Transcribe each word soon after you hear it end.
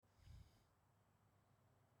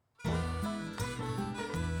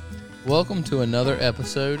Welcome to another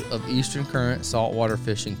episode of Eastern Current Saltwater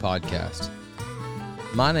Fishing Podcast.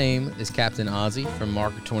 My name is Captain Ozzy from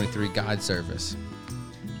Marker 23 Guide Service.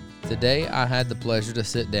 Today I had the pleasure to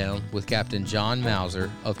sit down with Captain John Mauser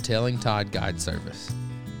of Tailing Tide Guide Service.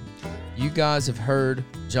 You guys have heard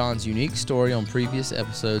John's unique story on previous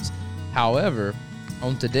episodes. However,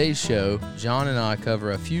 on today's show, John and I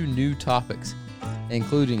cover a few new topics,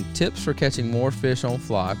 including tips for catching more fish on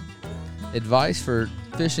fly, advice for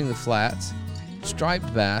fishing the flats,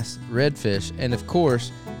 striped bass, redfish, and of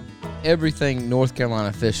course, everything North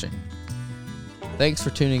Carolina fishing. Thanks for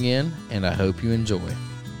tuning in, and I hope you enjoy.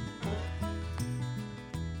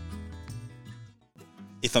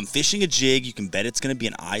 If I'm fishing a jig, you can bet it's going to be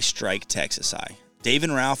an iStrike Texas Eye. Dave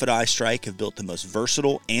and Ralph at iStrike have built the most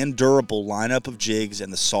versatile and durable lineup of jigs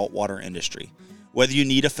in the saltwater industry. Whether you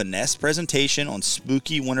need a finesse presentation on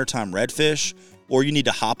spooky wintertime redfish, or you need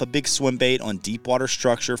to hop a big swim bait on deep water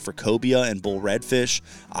structure for cobia and bull redfish,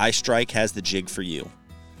 iStrike has the jig for you.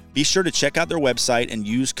 Be sure to check out their website and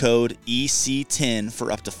use code EC10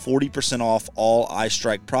 for up to 40% off all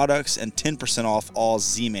iStrike products and 10% off all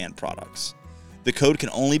Z-Man products. The code can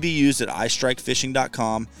only be used at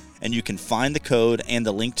iStrikeFishing.com, and you can find the code and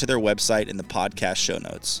the link to their website in the podcast show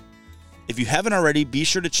notes. If you haven't already, be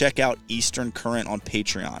sure to check out Eastern Current on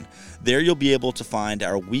Patreon. There you'll be able to find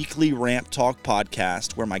our weekly Ramp Talk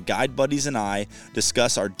podcast where my guide buddies and I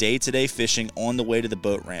discuss our day-to-day fishing on the way to the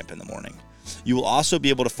boat ramp in the morning. You will also be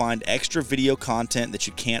able to find extra video content that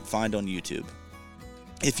you can't find on YouTube.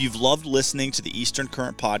 If you've loved listening to the Eastern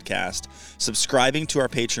Current podcast, subscribing to our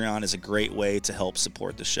Patreon is a great way to help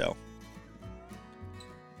support the show.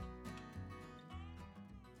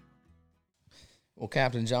 Well,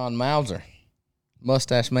 Captain John Mauser,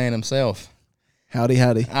 mustache man himself. Howdy,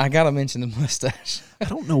 howdy. I got to mention the mustache. I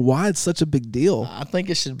don't know why it's such a big deal. I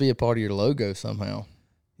think it should be a part of your logo somehow.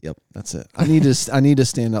 Yep, that's it. I need to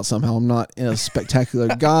stand out somehow. I'm not a spectacular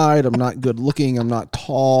guide. I'm not good looking. I'm not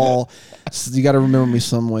tall. So you got to remember me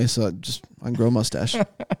some way. So I can grow a mustache.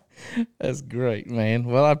 That's great, man.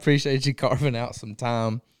 Well, I appreciate you carving out some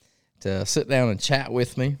time to sit down and chat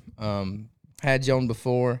with me. Had you on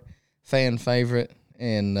before, fan favorite,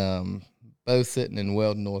 and both sitting in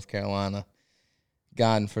Weldon, North Carolina,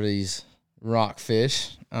 guiding for these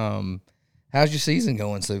rockfish. How's your season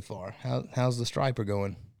going so far? How's the striper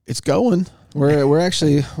going? It's going. We're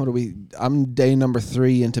actually, I'm day number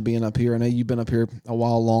 3 into being up here. I know you've been up here a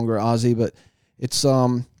while longer, Ozzy, but it's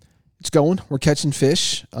going. We're catching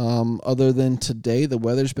fish. Other than today, the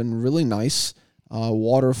weather's been really nice.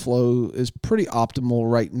 Water flow is pretty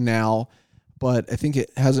optimal right now, but I think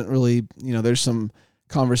it hasn't really, there's some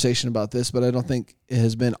conversation about this, but I don't think it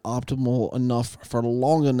has been optimal enough for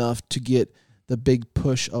long enough to get the big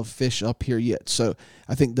push of fish up here yet. So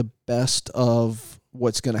I think the best of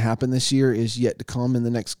what's going to happen this year is yet to come in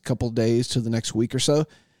the next couple of days to the next week or so.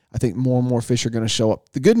 I think more and more fish are going to show up.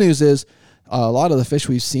 The good news is a lot of the fish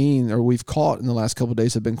we've seen or we've caught in the last couple of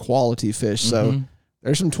days have been quality fish. Mm-hmm. So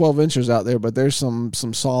there's some 12 inchers out there, but there's some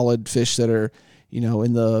solid fish that are,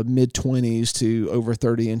 in the mid 20s to over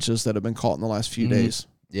 30 inches that have been caught in the last few days.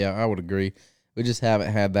 Yeah, I would agree. We just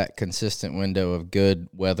haven't had that consistent window of good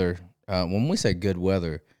weather. When we say good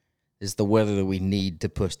weather, it's the weather that we need to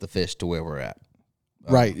push the fish to where we're at.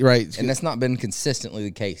 Right. And that's not been consistently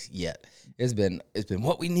the case yet. It's been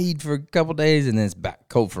what we need for a couple of days, and then it's back,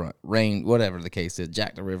 cold front, rain, whatever the case is,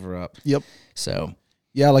 jack the river up. Yep. So,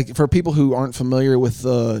 yeah, like for people who aren't familiar with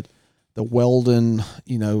the Weldon,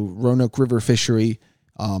 Roanoke River fishery,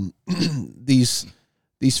 these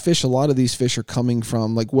fish, a lot of these fish are coming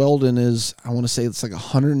from, like Weldon is, I want to say it's like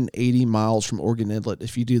 180 miles from Oregon Inlet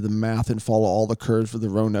if you do the math and follow all the curves for the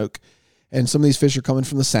Roanoke. And some of these fish are coming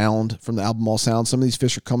from the Sound, from the Albemarle Sound. Some of these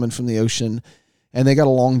fish are coming from the ocean, and they got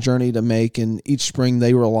a long journey to make. And each spring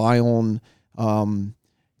they rely on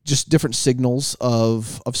just different signals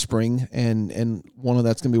of spring, and one of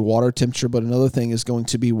that's going to be water temperature, but another thing is going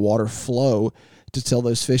to be water flow to tell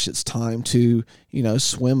those fish it's time to,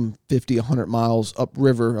 swim 50, 100 miles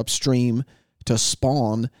upriver, upstream to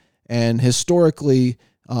spawn. And historically,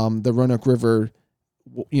 the Roanoke River,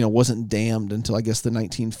 wasn't dammed until I guess the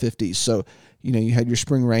 1950s. So, you had your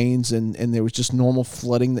spring rains and there was just normal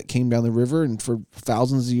flooding that came down the river, and for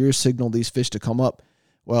thousands of years signaled these fish to come up.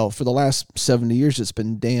 Well, for the last 70 years, it's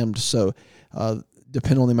been dammed. So,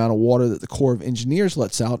 depending on the amount of water that the Corps of Engineers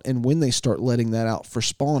lets out, and when they start letting that out for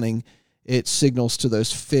spawning, it signals to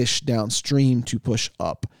those fish downstream to push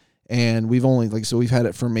up. And we've had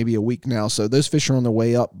it for maybe a week now. So those fish are on their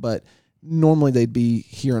way up, but normally they'd be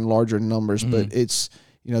here in larger numbers. Mm-hmm. But it's,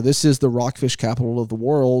 this is the rockfish capital of the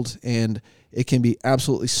world, and it can be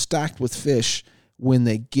absolutely stacked with fish when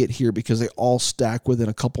they get here because they all stack within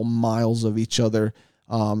a couple miles of each other.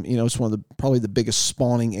 It's one of probably the biggest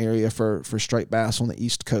spawning area for striped bass on the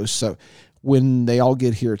East Coast. So when they all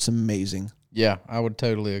get here, it's amazing. Yeah, I would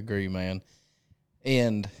totally agree, man.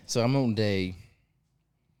 And so I'm on day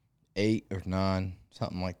 8 or 9,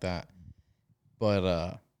 something like that.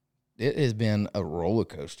 But it has been a roller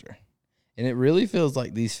coaster. And it really feels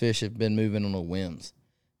like these fish have been moving on the whims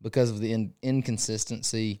because of the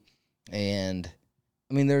inconsistency. And,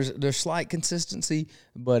 I mean, there's slight consistency,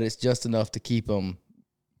 but it's just enough to keep them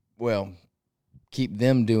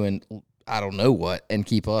doing I don't know what and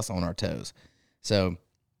keep us on our toes. So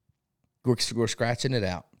we're scratching it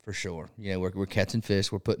out for sure. We're catching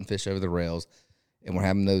fish, we're putting fish over the rails, and we're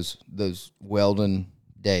having those Weldon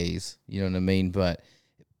days, you know what I mean? But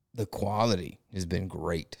the quality has been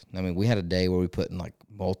great. I mean, we had a day where we put in like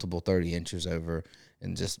multiple 30 inches over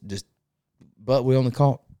and but we only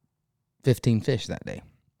caught 15 fish that day.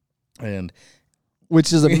 And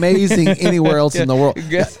which is amazing anywhere else in the world.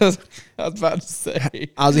 I was about to say,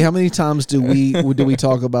 Ozzy, how many times do we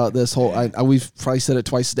talk about this whole? We've probably said it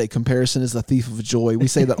twice a day. Comparison is the thief of joy. We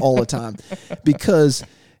say that all the time because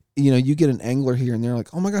you get an angler here and they're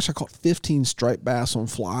like, oh my gosh, I caught 15 striped bass on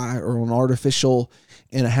fly or on artificial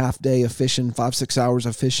in a half day of fishing, 5-6 hours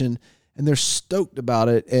of fishing, and they're stoked about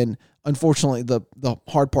it. And unfortunately, the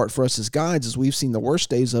hard part for us as guides is we've seen the worst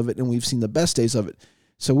days of it and we've seen the best days of it.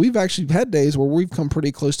 So we've actually had days where we've come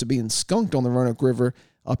pretty close to being skunked on the Roanoke River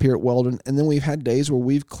up here at Weldon, and then we've had days where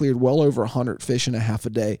we've cleared well over 100 fish in a half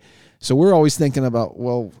a day. So we're always thinking about,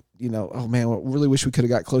 oh man, I really wish we could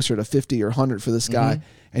have got closer to 50 or 100 for this guy. Mm-hmm.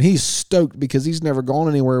 And he's stoked because he's never gone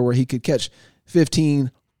anywhere where he could catch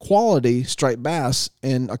 15 quality striped bass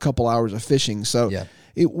in a couple hours of fishing. So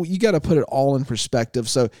you got to put it all in perspective.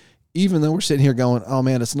 So even though we're sitting here going, oh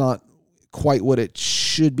man, it's not quite what it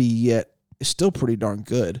should be yet, it's still pretty darn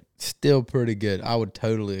good. Still pretty good. I would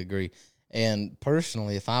totally agree. And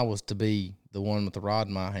personally, if I was to be the one with the rod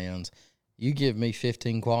in my hands, you give me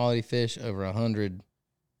 15 quality fish over 100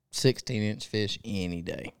 16-inch fish any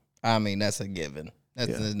day. I mean, that's a given.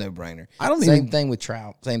 That's a no-brainer. Same thing with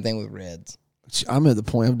trout. Same thing with reds. I'm at the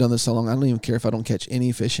point, I've done this so long, I don't even care if I don't catch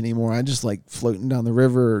any fish anymore. I just like floating down the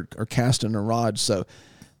river or casting a rod. So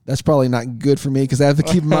that's probably not good for me because I have to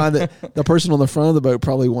keep in mind that the person on the front of the boat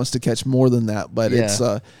probably wants to catch more than that. But it's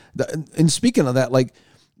and speaking of that, like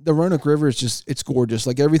the Roanoke River is it's gorgeous.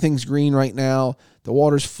 Like everything's green right now. The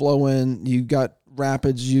water's flowing. You've got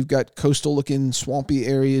rapids. You've got coastal looking swampy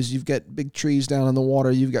areas. You've got big trees down in the water.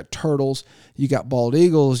 You've got turtles. You got bald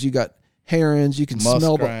eagles. You got herons. You can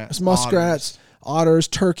smell muskrats, otters,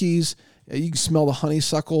 turkeys. You can smell the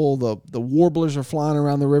honeysuckle. The warblers are flying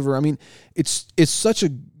around the river. I mean, it's such a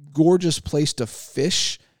gorgeous place to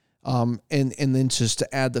fish, and then just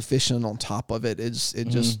to add the fishing on top of it, it's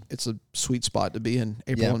a sweet spot to be in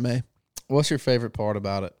April and May. What's your favorite part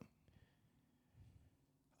about it?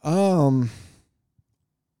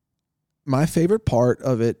 My favorite part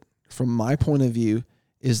of it, from my point of view,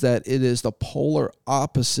 is that it is the polar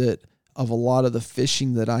opposite of a lot of the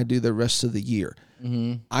fishing that I do the rest of the year.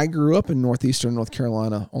 Mm-hmm. I grew up in northeastern North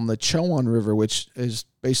Carolina on the Chowan River, which is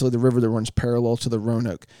basically the river that runs parallel to the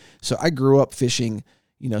Roanoke. So I grew up fishing,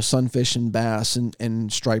 sunfish and bass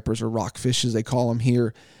and stripers or rockfish as they call them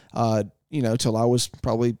here, till I was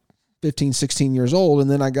probably 15, 16 years old.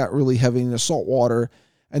 And then I got really heavy into saltwater.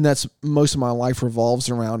 And that's most of my life revolves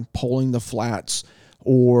around poling the flats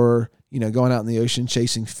or, going out in the ocean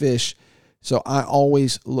chasing fish. So I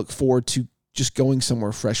always look forward to just going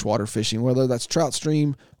somewhere freshwater fishing, whether that's trout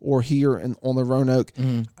stream or here on the Roanoke.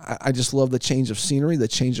 Mm-hmm. I just love the change of scenery, the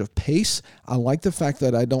change of pace. I like the fact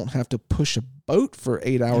that I don't have to push a boat for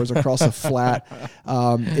 8 hours across a flat.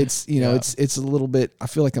 It's a little bit, I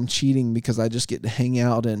feel like I'm cheating because I just get to hang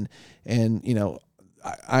out and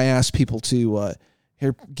I ask people to,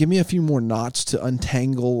 here, give me a few more knots to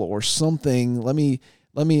untangle or something. Let me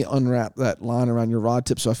unwrap that line around your rod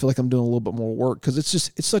tip. So I feel like I'm doing a little bit more work because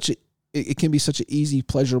it can be such an easy,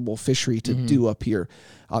 pleasurable fishery to do up here.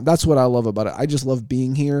 That's what I love about it. I just love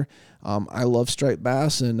being here. I love striped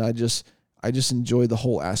bass, and I just enjoy the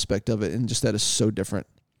whole aspect of it, and just that is so different.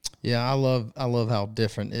 Yeah, I love how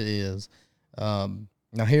different it is.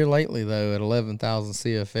 Now here lately though, at 11,000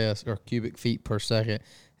 CFS or cubic feet per second,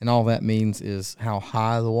 and all that means is how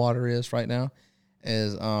high the water is right now.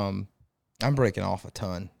 I'm breaking off a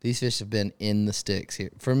ton. These fish have been in the sticks here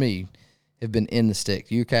for me. Have been in the stick.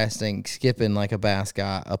 You're casting, skipping like a bass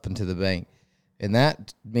guy up into the bank. And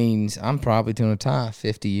that means I'm probably going to tie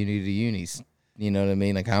 50 uni to unis. You know what I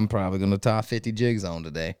mean? Like I'm probably going to tie 50 jigs on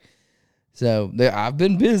today. So I've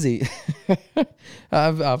been busy.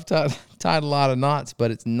 I've tied a lot of knots,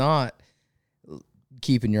 but it's not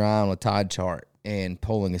keeping your eye on a tide chart and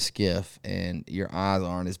pulling a skiff, and your eyes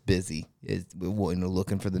aren't as busy as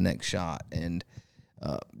looking for the next shot and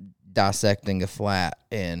dissecting a flat,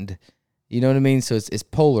 and you know what I mean. So it's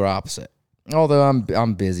polar opposite. Although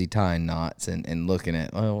I'm busy tying knots and looking at,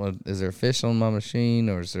 oh, is there a fish on my machine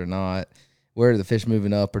or is there not? Where are the fish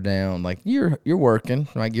moving up or down? Like you're working,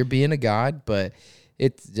 like you're being a guide, but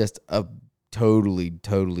it's just a totally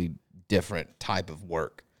different type of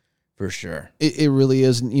work for sure. It really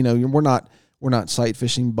is. And, we're not sight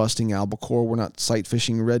fishing, busting albacore. We're not sight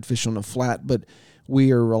fishing redfish on a flat, but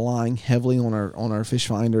we are relying heavily on our fish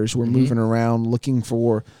finders. We're moving around looking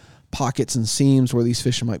for pockets and seams where these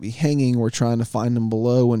fish might be hanging. We're trying to find them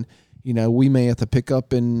below, and we may have to pick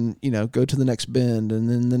up and go to the next bend, and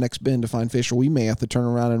then the next bend to find fish, or we may have to turn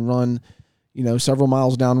around and run several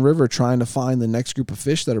miles downriver trying to find the next group of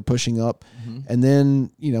fish that are pushing up. And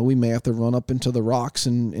then we may have to run up into the rocks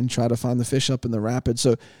and try to find the fish up in the rapids.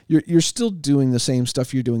 So you're still doing the same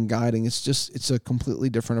stuff you're doing guiding. It's a completely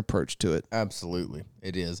different approach to it. Absolutely,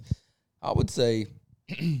 it is. I would say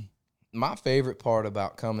my favorite part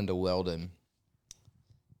about coming to Weldon,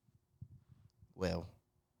 well,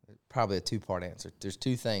 probably a two-part answer. There's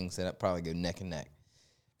two things that probably go neck and neck.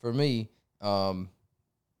 For me, I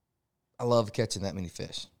love catching that many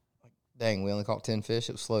fish. Like, dang, we only caught 10 fish.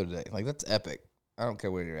 It was slow today. Like, that's epic. I don't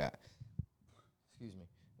care where you're at. Excuse me.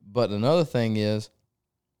 But another thing is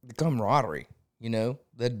the camaraderie,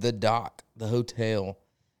 the dock, the hotel.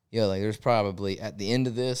 Like there's probably at the end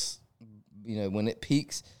of this, when it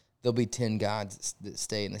peaks, there'll be 10 guides that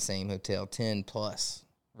stay in the same hotel, 10 plus,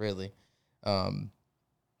 really.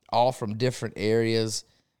 All from different areas,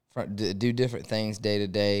 do different things day to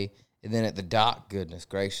day. And then at the dock, goodness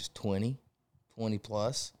gracious, 20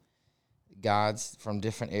 plus guides from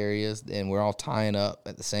different areas. And we're all tying up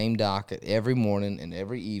at the same dock every morning and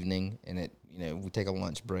every evening. And we take a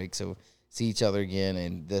lunch break, so see each other again.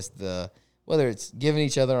 And whether it's giving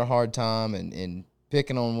each other a hard time and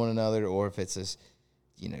picking on one another, or if it's just,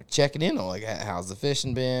 checking in on, like, how's the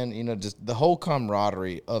fishing been? Just the whole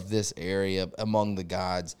camaraderie of this area among the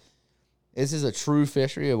guides. This is a true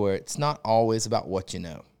fishery where it's not always about what you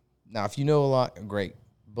know. Now, if you know a lot, great.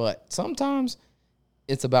 But sometimes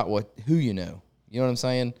it's about who you know. You know what I'm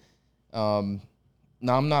saying?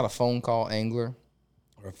 Now, I'm not a phone call angler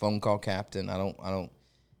or a phone call captain. I don't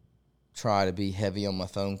try to be heavy on my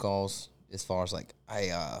phone calls as far as like,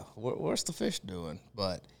 hey, what's the fish doing?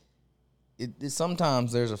 But it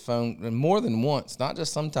sometimes there's a phone, and more than once, not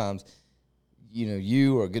just sometimes,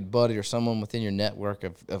 you or a good buddy or someone within your network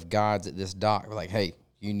of guides at this dock are like, hey,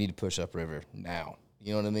 you need to push upriver now.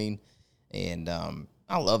 You know what I mean? And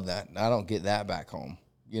I love that. I don't get that back home.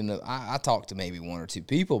 I talk to maybe one or two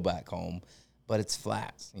people back home, but it's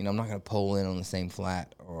flats. I'm not going to pull in on the same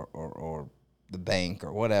flat or the bank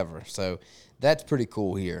or whatever. So that's pretty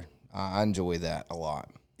cool here. I enjoy that a lot.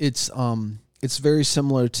 It's very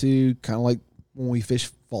similar to kind of like when we fish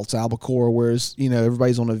False Albacore, whereas,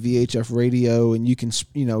 everybody's on a VHF radio and you can,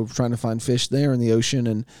 trying to find fish there in the ocean,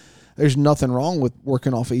 and there's nothing wrong with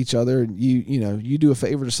working off of each other. You do a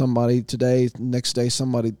favor to somebody today, next day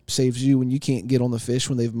somebody saves you when you can't get on the fish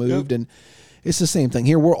when they've moved. Yep. And it's the same thing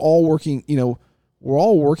here. We're all working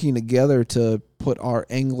together to put our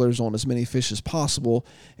anglers on as many fish as possible.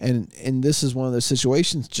 And this is one of those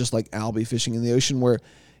situations, just like albie fishing in the ocean, where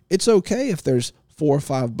it's okay if there's 4 or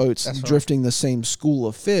 5 boats drifting the same school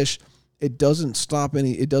of fish. It doesn't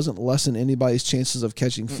lessen anybody's chances of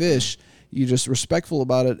catching fish. You're just respectful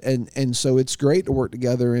about it. And so it's great to work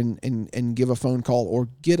together and give a phone call or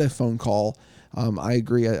get a phone call. I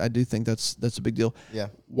agree. I do think that's a big deal. Yeah.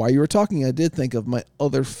 While you were talking, I did think of my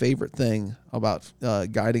other favorite thing about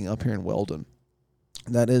guiding up here in Weldon.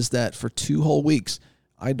 That is that for 2 whole weeks,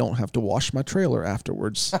 I don't have to wash my trailer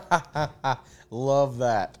afterwards. Love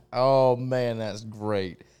that. Oh, man, that's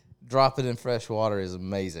great. Drop it in fresh water is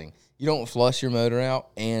amazing. You don't flush your motor out,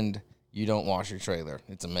 and you don't wash your trailer.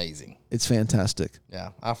 It's amazing. It's fantastic.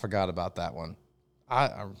 Yeah, I forgot about that one.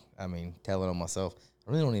 I mean, telling on myself,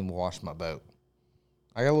 I really don't even wash my boat.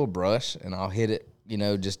 I got a little brush, and I'll hit it,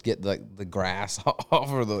 just get the grass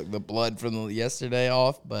off or the blood from yesterday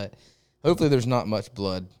off. But hopefully there's not much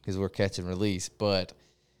blood because we're catch and release. But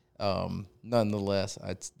nonetheless,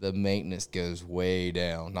 the maintenance goes way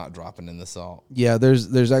down, not dropping in the salt. Yeah,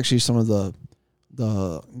 there's actually some of the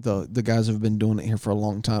the guys have been doing it here for a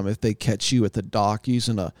long time. If they catch you at the dock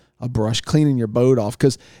using a brush cleaning your boat off,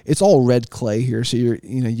 because it's all red clay here, so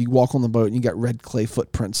you walk on the boat and you got red clay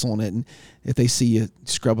footprints on it, and if they see you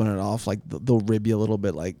scrubbing it off, like they'll rib you a little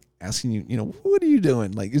bit, like asking you, what are you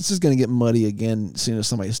doing? Like it's just going to get muddy again as soon as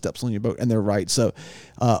somebody steps on your boat, and they're right. So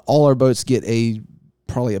all our boats get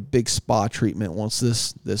probably a big spa treatment once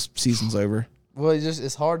this season's over. Well,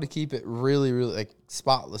 it's hard to keep it really, really like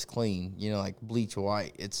spotless clean, like bleach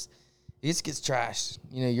white. It just gets trashed.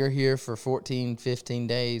 You're here for 14, 15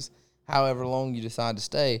 days, however long you decide to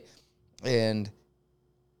stay. And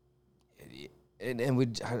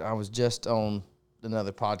I was just on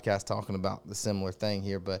another podcast talking about the similar thing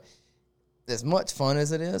here, but as much fun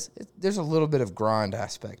as it is, there's a little bit of grind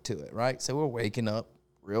aspect to it, right? So we're waking up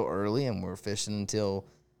real early and we're fishing until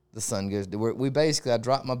the sun goes. I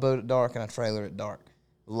drop my boat at dark and I trailer at dark.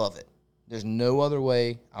 Love it. There's no other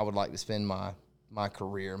way I would like to spend my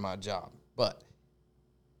career, my job. But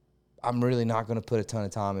I'm really not going to put a ton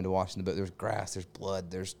of time into watching the boat. There's grass, there's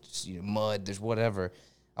blood, there's mud, there's whatever.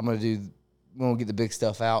 I'm going to get the big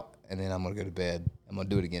stuff out, and then I'm going to go to bed. I'm going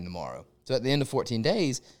to do it again tomorrow. So at the end of 14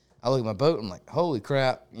 days, I look at my boat, and I'm like, holy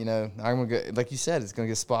crap, I'm going to go, like you said, it's going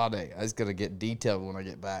to get spa day. I just going to get detailed when I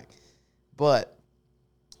get back. But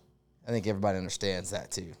I think everybody understands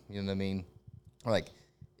that too. You know what I mean? Like,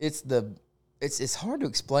 it's hard to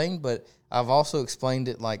explain, but I've also explained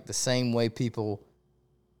it like the same way people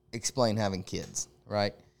explain having kids,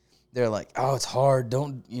 right? They're like, oh, it's hard.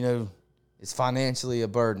 It's financially a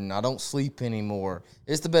burden. I don't sleep anymore.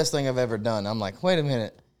 It's the best thing I've ever done. I'm like, wait a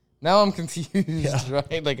minute. Now I'm confused,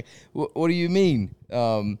 right? Like, what do you mean?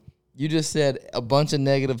 You just said a bunch of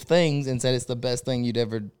negative things and said it's the best thing you'd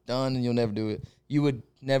ever done and you'll never do it. You would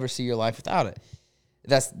never see your life without it.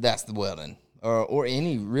 That's the welding or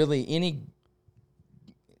any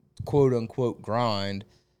quote unquote grind,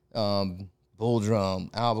 bull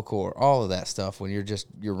drum, albacore, all of that stuff. When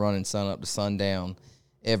you're running sun up to sundown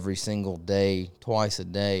every single day, twice a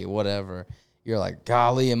day, whatever. You're like,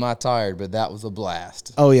 golly, am I tired? But that was a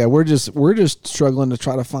blast. Oh yeah, we're just struggling to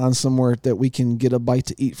try to find somewhere that we can get a bite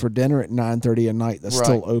to eat for dinner at 9:30 at night that's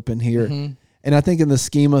still open here. Mm-hmm. And I think in the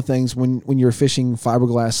scheme of things, when you're fishing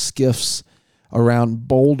fiberglass skiffs around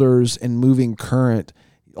boulders and moving current,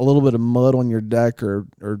 a little bit of mud on your deck or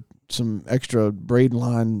some extra braid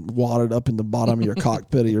line wadded up in the bottom of your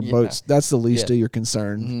cockpit of your boats, that's the least of your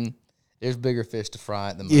concern. Mm-hmm. There's bigger fish to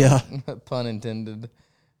fry at the moment. Yeah. Pun intended.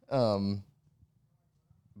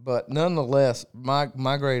 But nonetheless,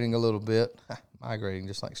 migrating a little bit, migrating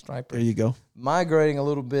just like Striper. There you go. Migrating a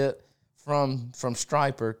little bit from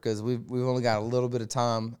Striper, because we've only got a little bit of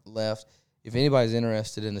time left. If anybody's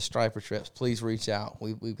interested in the Striper trips, please reach out.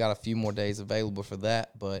 We've got a few more days available for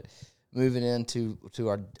that. But moving into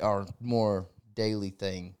our more daily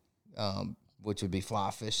thing, which would be fly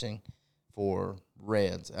fishing for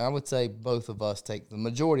reds. I would say both of us take the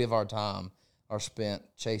majority of our time are spent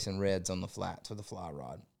chasing reds on the flats with a fly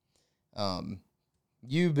rod.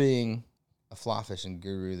 You being a fly fishing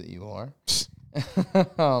guru that you are,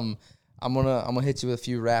 I'm gonna hit you with a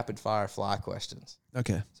few rapid fire fly questions.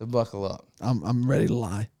 Okay. So buckle up. I'm ready to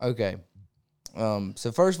lie. Okay.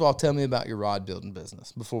 So first of all, tell me about your rod building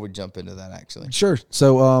business before we jump into that. Actually, sure.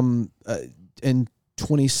 So in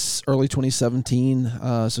early 2017,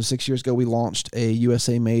 so 6 years ago, we launched a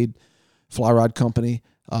USA made fly rod company.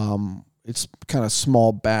 It's kind of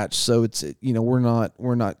small batch, so it's we're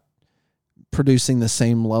not producing the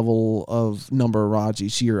same level of number of rods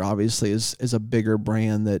each year. Obviously, is a bigger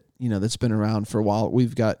brand that that's been around for a while.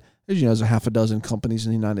 We've got, as you know, there's a half a dozen companies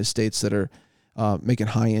in the United States that are making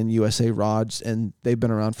high end USA rods, and they've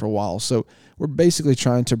been around for a while. So we're basically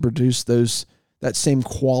trying to produce that same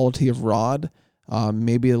quality of rod,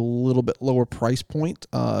 maybe a little bit lower price point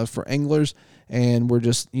for anglers. And we're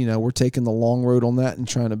just, we're taking the long road on that and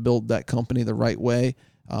trying to build that company the right way.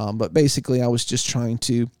 But basically, I was just trying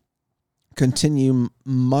to continue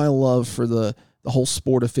my love for the whole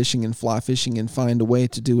sport of fishing and fly fishing and find a way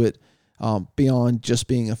to do it beyond just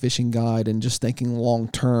being a fishing guide and just thinking long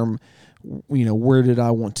term, where did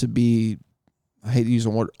I want to be? I hate to use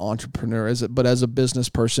the word entrepreneur, but as a business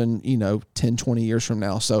person, 10, 20 years from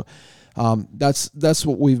now. So that's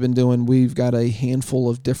what we've been doing. We've got a handful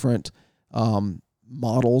of different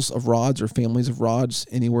models of rods or families of rods,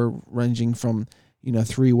 anywhere ranging from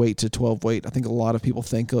 3 weight to 12 weight. I think a lot of people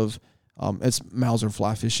think of it's Mauser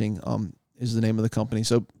Fly Fishing is the name of the company.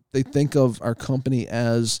 So they think of our company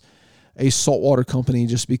as a saltwater company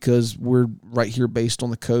just because we're right here based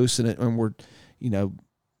on the coast and we're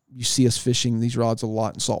you see us fishing these rods a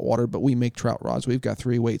lot in saltwater, but we make trout rods. We've got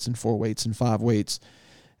 3 weights and 4 weights and 5 weights.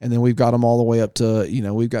 And then we've got them all the way up to,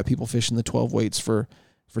 we've got people fishing the 12 weights for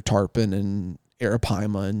tarpon and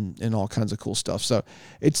arapaima and all kinds of cool stuff. So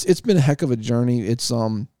it's been a heck of a journey. It's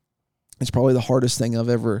probably the hardest thing I've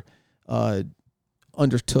ever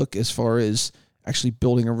undertook as far as actually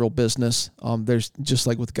building a real business. There's just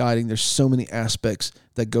like with guiding, there's so many aspects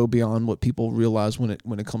that go beyond what people realize when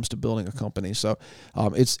it comes to building a company. So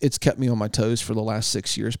it's kept me on my toes for the last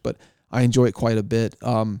 6 years, but I enjoy it quite a bit.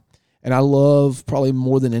 And I love, probably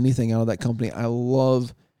more than anything out of that company, I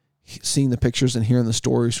love seeing the pictures and hearing the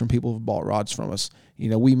stories from people who've bought rods from us.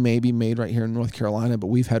 We may be made right here in North Carolina, but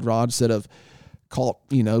we've had rods that have caught,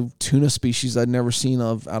 tuna species I'd never seen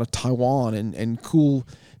out of Taiwan and cool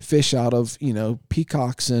fish out of,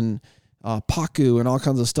 peacocks and pacu and all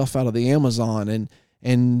kinds of stuff out of the Amazon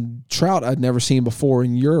and trout I'd never seen before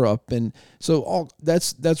in Europe. And so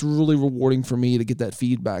that's really rewarding for me to get that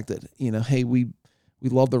feedback that, hey, we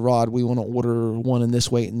love the rod. We want to order one in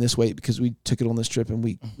this weight and this weight because we took it on this trip and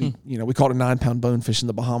we caught a 9-pound bonefish in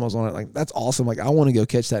the Bahamas on it. Like, that's awesome. Like, I want to go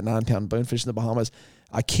catch that 9-pound bonefish in the Bahamas.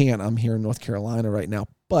 I can't. I'm here in North Carolina right now,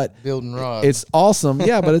 but building rods. It's awesome.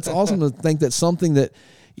 Yeah. But it's awesome to think that something that,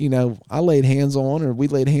 I laid hands on, or we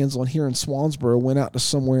laid hands on here in Swansboro, went out to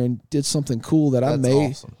somewhere and did something cool that That's I may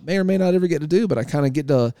awesome. May or may not ever get to do, but I kind of get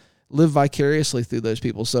to live vicariously through those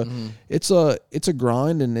people. So it's a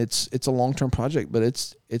grind and it's a long-term project, but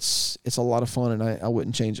it's a lot of fun, and I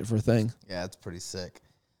wouldn't change it for a thing. Yeah, it's pretty sick.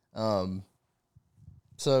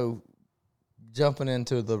 So jumping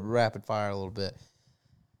into the rapid fire a little bit,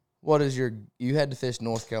 you had to fish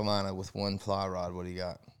North Carolina with one fly rod. What do you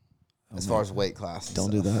got as far as weight class?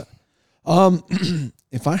 Don't do that.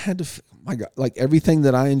 If I had to, my God, like everything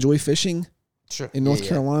that I enjoy fishing in North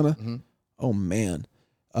Carolina, oh man.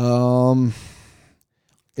 From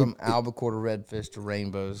albacore to redfish to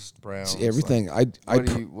rainbows, browns, everything.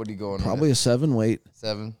 What are you going? Probably a 7-weight.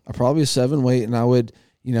 7. Probably a 7-weight, and I would,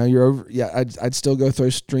 you're over. Yeah, I'd still go throw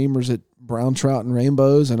streamers at brown trout and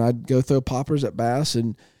rainbows, and I'd go throw poppers at bass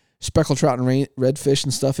and speckled trout and redfish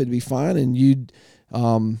and stuff. It'd be fine, and you'd,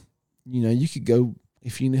 you could go.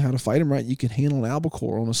 If you knew how to fight them right, you could handle an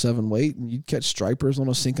albacore on a 7-weight, and you'd catch stripers on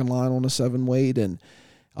a sinking line on a 7-weight, and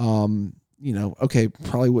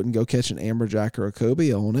probably wouldn't go catch an amberjack or a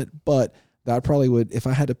cobia on it, but that probably would, if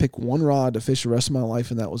I had to pick one rod to fish the rest of my life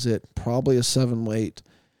and that was it, probably a 7-weight.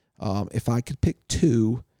 If I could pick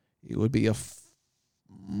two, it would be a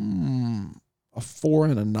 4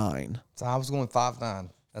 and a 9. So I was going 5.9.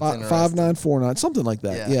 That's 5.9, 4.9, something like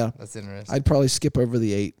that. Yeah, that's interesting. I'd probably skip over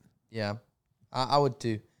the 8. Yeah, I would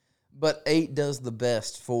too, but 8 does the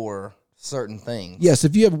best for certain things. Yes,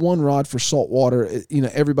 if you have one rod for saltwater,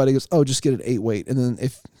 everybody goes, oh, just get an 8-weight. And then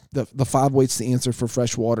if the 5-weight's the answer for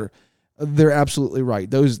freshwater, they're absolutely right.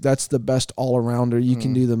 That's the best all-arounder. You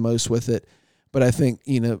can do the most with it. But I think,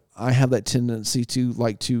 I have that tendency to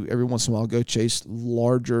like to every once in a while go chase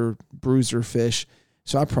larger bruiser fish.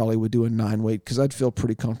 So I probably would do a 9-weight because I'd feel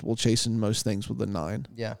pretty comfortable chasing most things with a 9.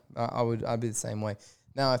 Yeah, I'd be the same way.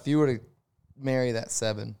 Now, if you were to marry that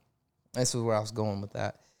 7, this is where I was going with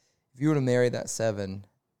that. If you were to marry that 7,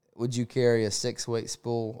 would you carry a 6-weight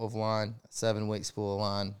spool of line, a 7-weight spool of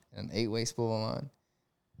line, and an 8-weight spool of line?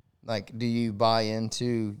 Like, do you buy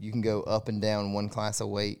into you can go up and down one class of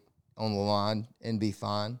weight on the line and be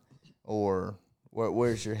fine? Or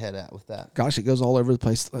where's your head at with that? Gosh, it goes all over the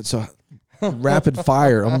place. So rapid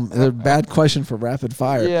fire. A bad question for rapid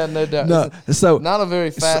fire. Yeah, no doubt. No, so not a very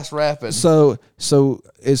fast rapid. So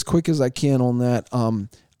as quick as I can on that.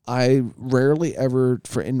 I rarely ever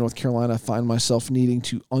in North Carolina find myself needing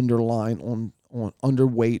to underline on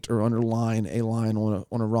underweight or underline a line on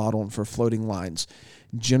a rod for floating lines.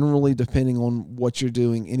 Generally, depending on what you're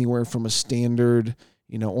doing, anywhere from a standard,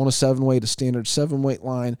 on a 7-weight, a standard 7-weight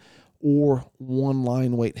line, or one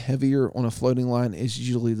line weight heavier on a floating line is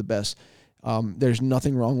usually the best. There's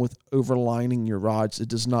nothing wrong with overlining your rods. It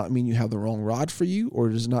does not mean you have the wrong rod for you, or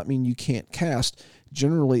it does not mean you can't cast.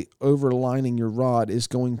 Generally, overlining your rod is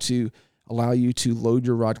going to allow you to load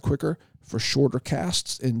your rod quicker for shorter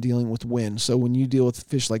casts and dealing with wind. So when you deal with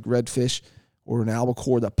fish like redfish or an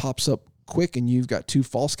albacore that pops up quick and you've got 2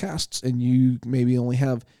 false casts and you maybe only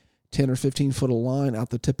have 10 or 15 foot of line out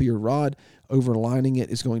the tip of your rod, overlining it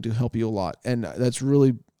is going to help you a lot. And that's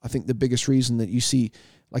really, I think, the biggest reason that you see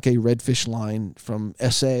like a redfish line from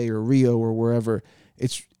SA or Rio or wherever.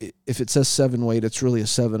 If it says 7-weight, it's really a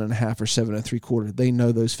 7.5 or 7 3/4. They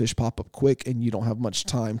know those fish pop up quick, and you don't have much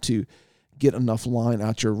time to get enough line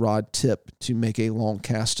out your rod tip to make a long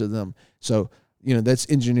cast to them. So, that's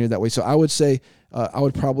engineered that way. So I would say I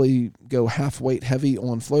would probably go half weight heavy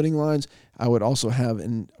on floating lines. I would also have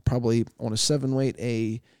probably on a 7-weight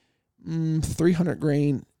a 300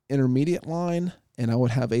 grain intermediate line, and I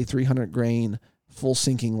would have a 300 grain full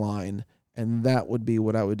sinking line, and that would be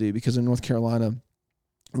what I would do, because in North Carolina,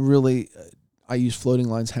 really, I use floating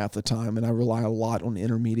lines half the time, and I rely a lot on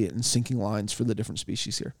intermediate and sinking lines for the different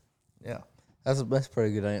species here. Yeah, that's a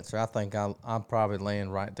pretty good answer. I think I'm probably laying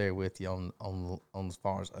right there with you on as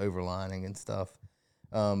far as overlining and stuff.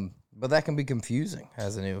 But that can be confusing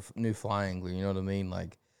as a new fly angler. You know what I mean?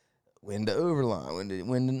 Like when to overline,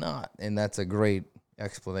 when to not, and that's a great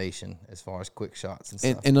explanation as far as quick shots and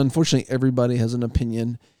stuff. And unfortunately, everybody has an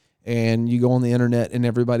opinion. And you go on the internet and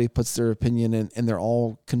everybody puts their opinion in, and they're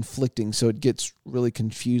all conflicting. So it gets really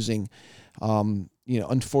confusing.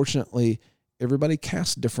 Unfortunately, everybody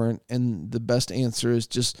casts different, and the best answer is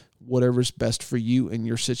just whatever's best for you and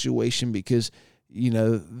your situation. Because,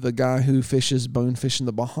 the guy who fishes bonefish in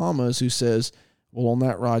the Bahamas who says, well, on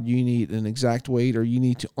that rod, you need an exact weight, or you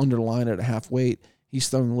need to underline it at half weight. He's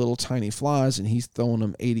throwing little tiny flies and he's throwing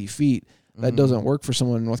them 80 feet. That doesn't work for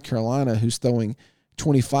someone in North Carolina who's throwing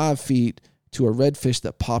 25 feet to a redfish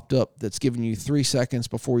that popped up that's giving you 3 seconds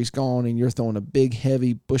before he's gone, and you're throwing a big,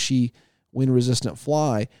 heavy, bushy, wind-resistant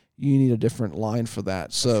fly. You need a different line for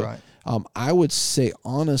that. So That's right. I would say,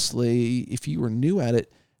 honestly, if you were new at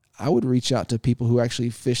it, I would reach out to people who actually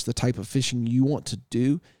fish the type of fishing you want to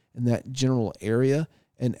do in that general area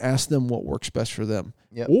and ask them what works best for them.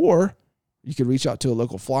 Yep. Or you could reach out to a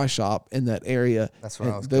local fly shop in that area. That's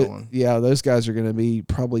where I was going. Yeah, those guys are going to be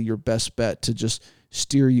probably your best bet to just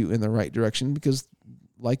steer you in the right direction, because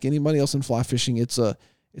like anybody else in fly fishing, it's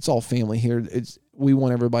all family here. We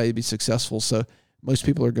want everybody to be successful. So most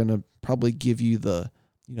people are going to probably give you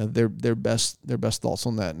their best thoughts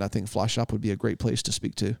on that. And I think Fly Shop would be a great place to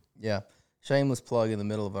speak to. Yeah. Shameless plug in the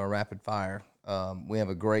middle of our rapid fire. We have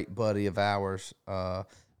a great buddy of ours,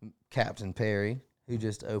 Captain Perry, who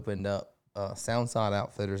just opened up Soundside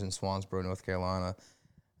Outfitters in Swansboro, North Carolina.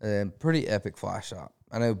 And pretty epic fly shop.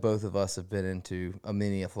 I know both of us have been into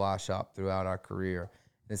a fly shop throughout our career.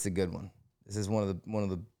 It's a good one. This is one of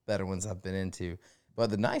the better ones I've been into. But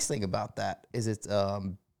the nice thing about that is it's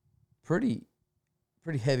pretty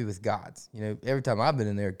heavy with guides. Every time I've been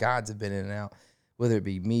in there, guides have been in and out, whether it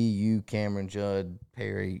be me, you, Cameron, Judd,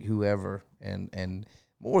 Perry, whoever, and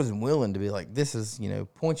more than willing to be like, this is,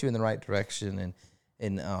 point you in the right direction.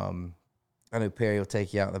 And I know Perry will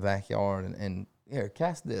take you out in the backyard and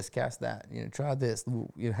cast this, cast that, try this.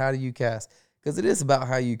 How do you cast? Because it is about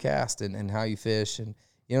how you cast and how you fish, and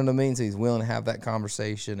you know what I mean? So he's willing to have that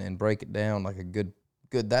conversation and break it down like a good,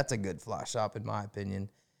 that's a good fly shop in my opinion.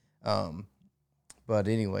 But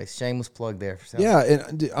anyway, shameless plug there. Yeah,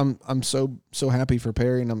 and I'm so happy for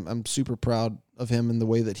Perry, and I'm super proud of him and the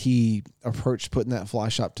way that he approached putting that fly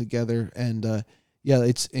shop together. And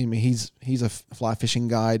he's a fly fishing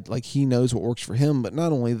guide. Like, he knows what works for him. But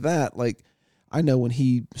not only that, like, I know when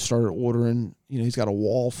he started ordering, he's got a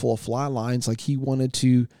wall full of fly lines. Like, he wanted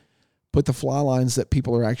to put the fly lines that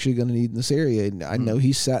people are actually going to need in this area. And I know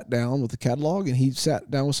he sat down with the catalog, and he sat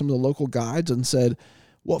down with some of the local guides and said,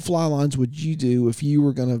 what fly lines would you do if you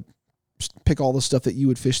were going to pick all the stuff that you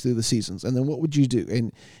would fish through the seasons? And then what would you do?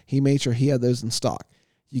 And he made sure he had those in stock.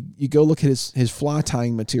 You go look at his fly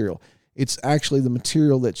tying material. It's actually the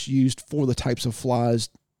material that's used for the types of flies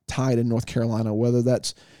tied in North Carolina, whether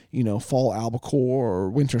that's, fall albacore or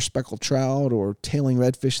winter speckled trout or tailing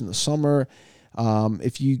redfish in the summer.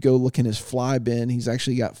 If you go look in his fly bin, he's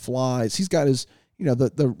actually got flies. He's got his,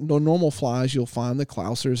 the normal flies you'll find, the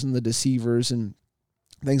Klausers and the deceivers and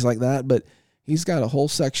things like that. But he's got a whole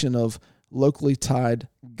section of locally tied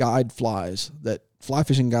guide flies that fly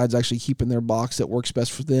fishing guides actually keep in their box that works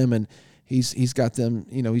best for them. And he's got them,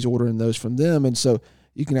 he's ordering those from them. And so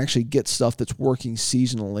you can actually get stuff that's working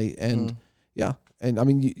seasonally. And yeah. And I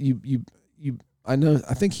mean,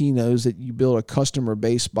 I think he knows that you build a customer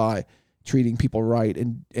base by treating people right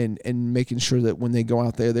and making sure that when they go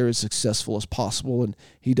out there, they're as successful as possible. And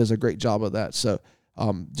he does a great job of that. So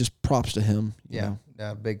just props to him. Yeah,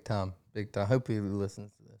 big time. Hope he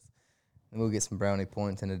listens to this. And we'll get some brownie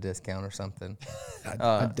points and a discount or something.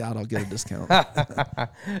 I doubt I'll get a discount.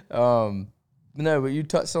 No, but you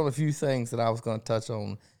touched on a few things that I was going to touch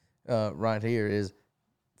on right here is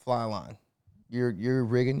fly line. You're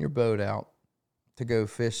rigging your boat out to go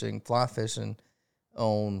fishing, fly fishing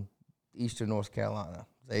on eastern North Carolina.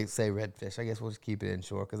 They say redfish. I guess we'll just keep it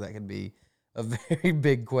inshore because that could be a very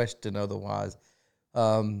big question otherwise.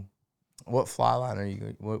 What fly line are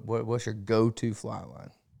you? What's your go-to fly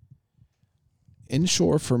line?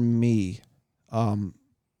 Inshore for me,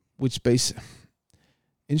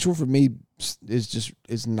 inshore for me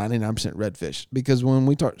is 99% redfish, because when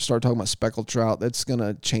we start talking about speckled trout, that's going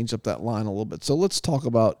to change up that line a little bit. So let's talk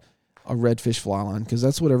about a redfish fly line because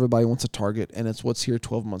that's what everybody wants to target, and it's what's here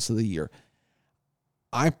 12 months of the year.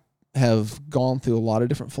 I have gone through a lot of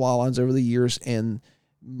different fly lines over the years, and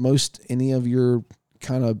any of your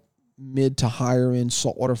kind of mid to higher end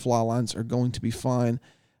saltwater fly lines are going to be fine.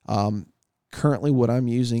 Currently what I'm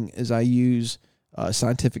using is I use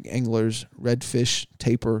Scientific Anglers redfish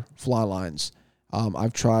taper fly lines.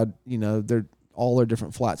 I've tried, they're all their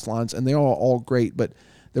different flats lines, and they're all great, but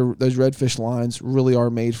those redfish lines really are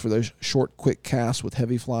made for those short, quick casts with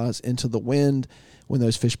heavy flies into the wind when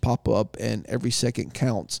those fish pop up, and every second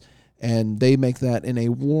counts. And they make that in a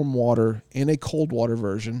warm water and a cold water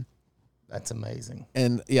version. That's amazing.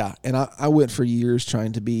 And yeah, and I went for years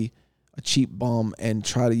trying to be a cheap bum and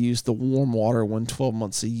try to use the warm water 12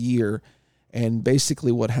 months a year. And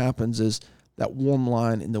basically what happens is that warm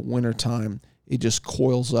line in the wintertime, it just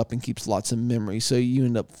coils up and keeps lots of memory. So you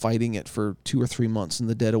end up fighting it for 2 or 3 months in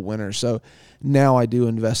the dead of winter. So now I do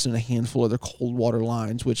invest in a handful of the cold water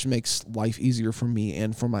lines, which makes life easier for me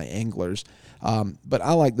and for my anglers. But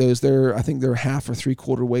I like those. I think they're half or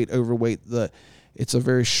 3/4 weight overweight. It's a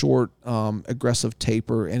very short, aggressive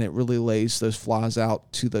taper, and it really lays those flies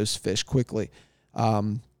out to those fish quickly.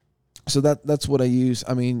 So that's what I use.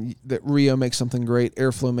 I mean, that Rio makes something great.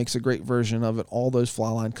 Airflow makes a great version of it. All those fly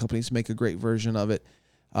line companies make a great version of it.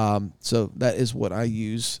 So that is what I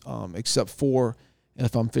use, except for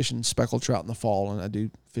if I'm fishing speckled trout in the fall and I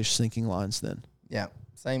do fish sinking lines then. Yeah,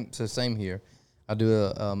 same here. I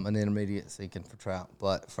do an intermediate sinking for trout,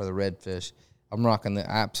 but for the redfish, I'm rocking the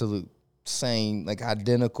absolute same, like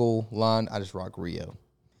identical line. I just rock Rio.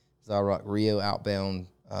 So I rock Rio outbound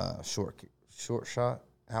short shot.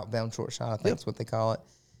 Outbound short shot, I think that's what they call it.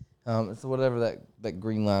 It's whatever that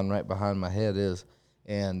green line right behind my head is.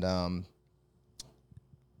 And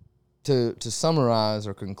to summarize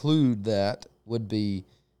or conclude, that would be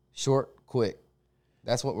short, quick.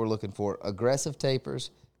 That's what we're looking for. Aggressive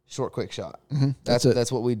tapers, short, quick shot. Mm-hmm.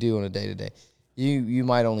 That's what we do on a day-to-day. You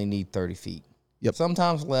might only need 30 feet. Yep.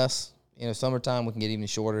 Sometimes less. Summertime we can get even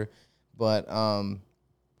shorter. But I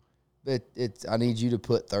need you to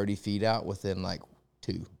put 30 feet out within like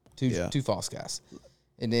two false casts,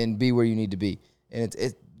 and then be where you need to be. And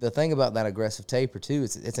it's the thing about that aggressive taper too.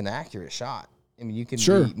 It's an accurate shot. I mean, you can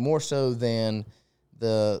be more so than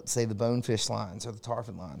the bonefish lines or the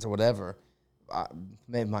tarpon lines or whatever.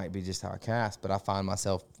 It might be just how I cast, but I find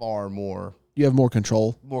myself far more. You have more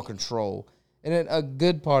control. More control, and a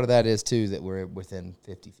good part of that is too that we're within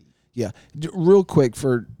 50 feet. Yeah, real quick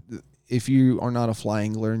if you are not a fly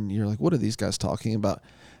angler and you're like, what are these guys talking about?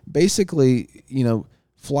 Basically,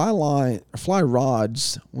 fly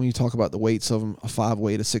rods, when you talk about the weights of them, a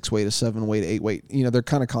 5-weight, a 6-weight, a 7-weight, 8-weight, they're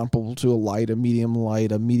kind of comparable to a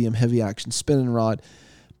medium heavy action spinning rod.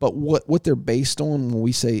 But what they're based on when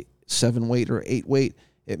we say 7-weight or 8-weight,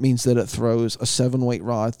 it means that a 7-weight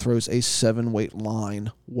rod throws a 7-weight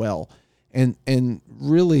line well. And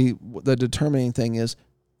really the determining thing is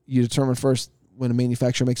you determine first when a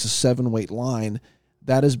manufacturer makes a 7-weight line,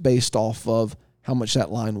 that is based off of how much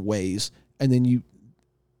that line weighs. And then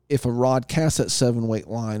if a rod casts that 7-weight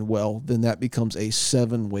line well, then that becomes a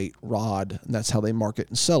 7-weight rod, and that's how they market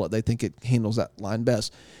and sell it. They think it handles that line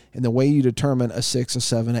best. And the way you determine a 6, a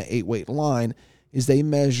 7, an 8-weight line is they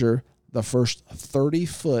measure the first 30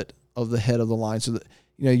 foot of the head of the line. So that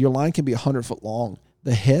your line can be 100 foot long.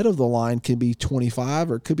 The head of the line can be 25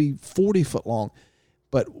 or it could be 40 foot long.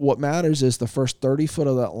 But what matters is the first 30 foot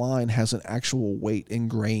of that line has an actual weight in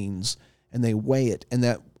grains, and they weigh it, and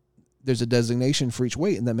that there's a designation for each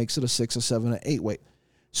weight, and that makes it a 6, a 7, an 8-weight.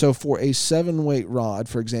 So for a 7-weight rod,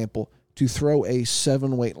 for example, to throw a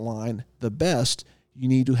 7-weight line the best, you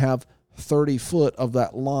need to have 30 foot of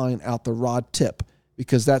that line out the rod tip,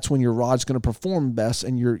 because that's when your rod's going to perform best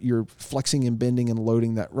and you're flexing and bending and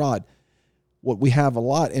loading that rod. What we have a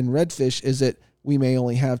lot in redfish is that we may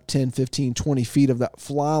only have 10, 15, 20 feet of that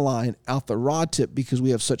fly line out the rod tip because we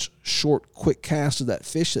have such short, quick casts of that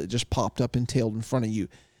fish that just popped up and tailed in front of you.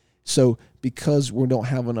 So because we don't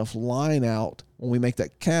have enough line out when we make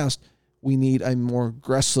that cast, we need a more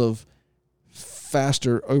aggressive,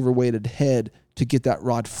 faster, overweighted head to get that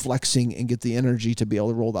rod flexing and get the energy to be able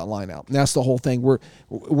to roll that line out. And that's the whole thing. We're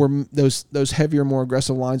those heavier, more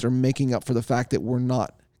aggressive lines are making up for the fact that we're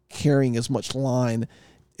not carrying as much line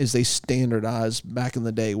as they standardized back in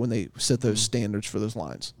the day when they set those standards for those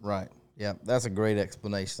lines. Right. Yeah, that's a great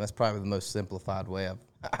explanation. That's probably the most simplified way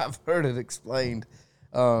I've heard it explained.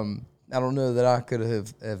 I don't know that I could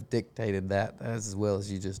have dictated that as well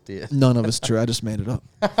as you just did. None of it's true. I just made it up.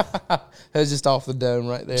 It was just off the dome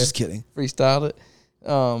right there. Just kidding. Freestyled it.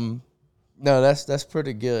 No, that's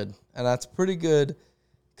pretty good. And that's pretty good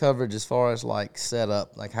coverage as far as like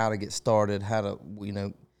setup, like how to get started, how to,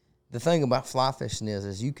 the thing about fly fishing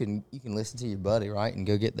is you can listen to your buddy, right, and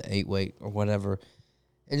go get the 8-weight or whatever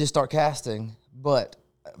and just start casting. But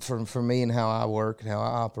for me and how I work and how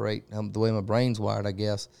I operate, the way my brain's wired, I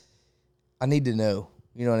guess, I need to know.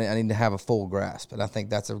 I need to have a full grasp. And I think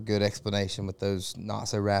that's a good explanation with those not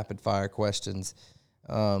so rapid fire questions.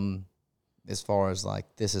 As far as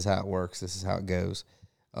like, this is how it works, this is how it goes.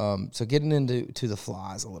 So getting into the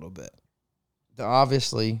flies a little bit. To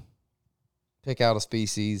obviously pick out a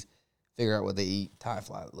species, figure out what they eat, tie a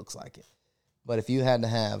fly that looks like it. But if you had to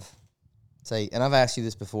have, say, and I've asked you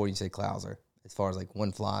this before, you say clouser, as far as like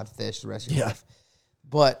one fly to fish the rest of your life.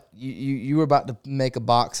 But you were about to make a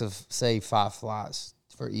box of, say, 5 flies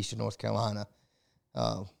for Eastern North Carolina.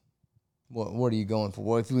 What are you going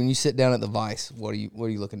for? When you sit down at the vise, what are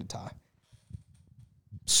you looking to tie?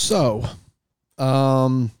 So,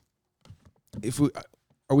 if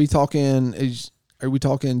are we talking just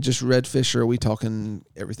redfish, or are we talking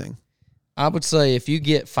everything? I would say if you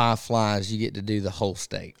get 5 flies, you get to do the whole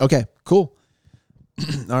state. Okay, cool.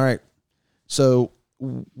 All right. So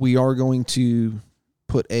we are going to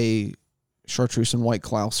put a chartreuse and white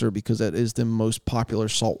clouser because that is the most popular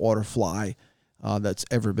saltwater fly that's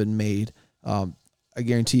ever been made. I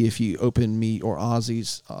guarantee if you open me or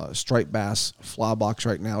Ozzy's striped bass fly box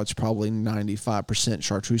right now, it's probably 95%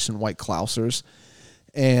 chartreuse and white clousers.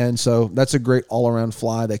 And so that's a great all-around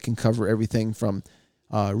fly that can cover everything from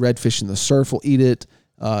redfish in the surf will eat it,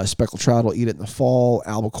 speckled trout will eat it in the fall,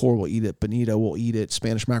 albacore will eat it, bonito will eat it,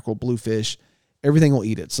 Spanish mackerel, bluefish, everything will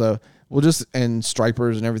eat it. So we'll and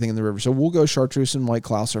stripers and everything in the river. So we'll go chartreuse and white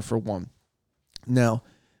clouser for one. Now,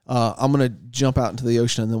 I'm going to jump out into the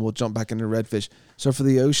ocean and then we'll jump back into redfish. So for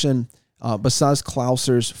the ocean, besides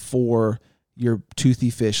clousers for your toothy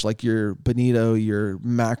fish, like your bonito, your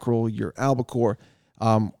mackerel, your albacore,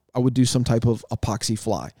 I would do some type of epoxy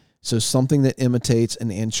fly. So something that imitates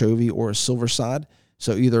an anchovy or a silver side.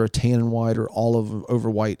 So either a tan and white or olive over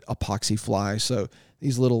white epoxy fly. So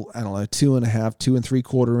these little, 2.5, 2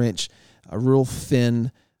 3/4 inch, real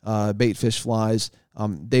thin bait fish flies.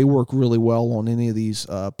 They work really well on any of these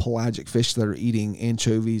pelagic fish that are eating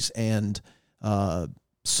anchovies and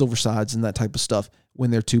silver sides and that type of stuff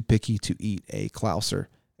when they're too picky to eat a clouser.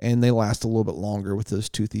 And they last a little bit longer with those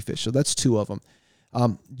toothy fish. So that's 2 of them.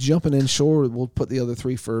 Jumping inshore, we'll put the other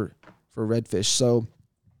 3 for redfish. So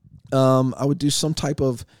I would do some type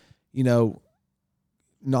of,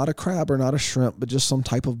 not a crab or not a shrimp, but just some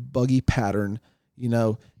type of buggy pattern,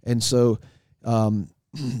 And so trying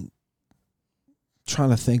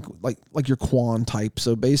to think like your quan type.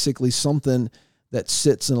 So basically something that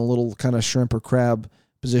sits in a little kind of shrimp or crab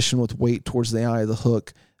position with weight towards the eye of the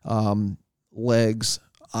hook, legs,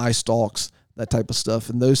 eye stalks, that type of stuff.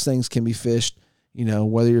 And those things can be fished,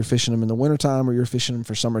 whether you're fishing them in the wintertime or you're fishing them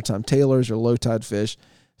for summertime tailors or low tide fish.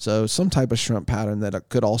 So some type of shrimp pattern that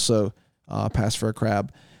could also pass for a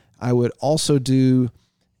crab. I would also do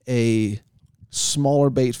a smaller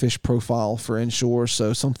bait fish profile for inshore.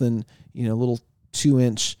 So something, a little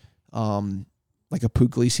 2-inch, like a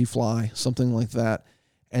puglisi fly, something like that.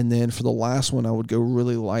 And then for the last one, I would go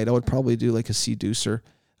really light. I would probably do like a sea deucer,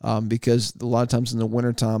 because a lot of times in the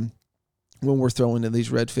wintertime, when we're throwing in these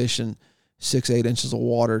redfish in 6-8 inches of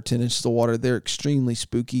water, 10 inches of water, they're extremely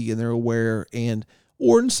spooky and they're aware.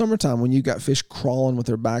 Or in summertime, when you got fish crawling with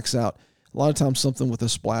their backs out, a lot of times something with a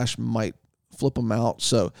splash might flip them out.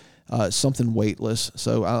 So something weightless.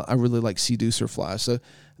 So I really like sea deucer flies. So,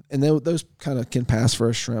 and those kind of can pass for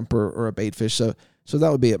a shrimp or a bait fish. So that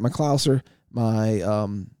would be it. My clouser, my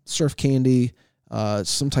surf candy,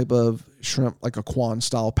 some type of shrimp, like a quan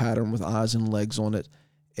style pattern with eyes and legs on it,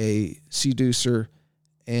 a sea deucer,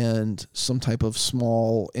 and some type of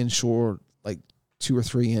small inshore, like 2 or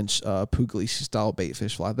 3 inch puglisi style bait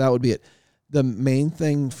fish fly. That would be it. The main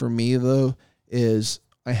thing for me though is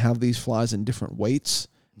I have these flies in different weights,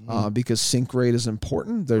 because sink rate is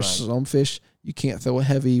important. There's some fish you can't throw a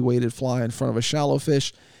heavy weighted fly in front of a shallow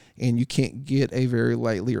fish, and you can't get a very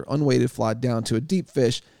lightly or unweighted fly down to a deep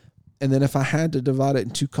fish. And then if I had to divide it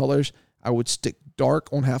in 2 colors, I would stick dark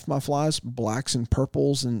on half my flies, blacks and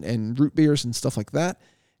purples and root beers and stuff like that.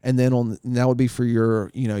 And then that would be for your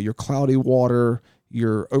cloudy water,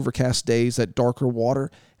 your overcast days, that darker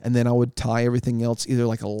water. And then I would tie everything else either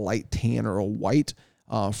like a light tan or a white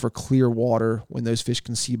for clear water when those fish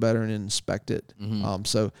can see better and inspect it.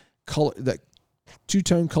 So color, that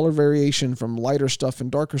 2-tone color variation from lighter stuff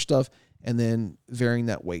and darker stuff, and then varying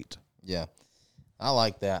that weight. Yeah, I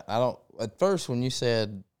like that. At first when you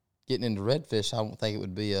said getting into redfish, I don't think it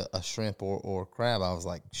would be a shrimp or crab. I was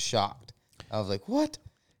like shocked. I was like, what?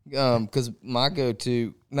 Because my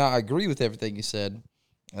go-to, now I agree with everything you said,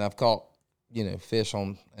 and I've caught, fish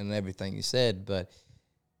on and everything you said, but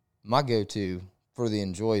my go-to for the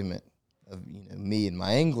enjoyment of, me and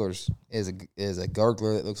my anglers is a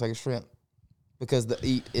gurgler that looks like a shrimp, because the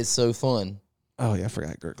eat is so fun. Oh, yeah, I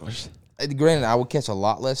forgot gurglers. Granted, I would catch a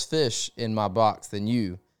lot less fish in my box than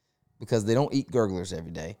you, because they don't eat gurglers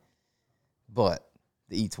every day, but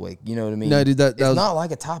the eat's way, you know what I mean? No, dude, it's not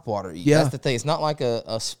like a topwater eat. Yeah. That's the thing. It's not like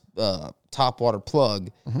a topwater plug.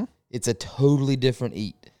 Mm-hmm. It's a totally different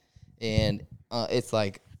eat, and it's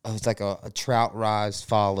like a trout rise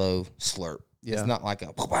follow slurp. Yeah. It's not like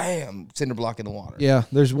a bam cinder block in the water. Yeah,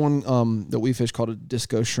 there's one that we fish called a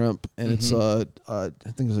disco shrimp, and it's I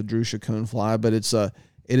think it's a Drusha conefly, but it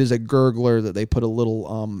is a gurgler that they put a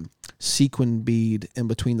little sequin bead in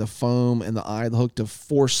between the foam and the eye of the hook to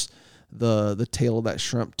force the tail of that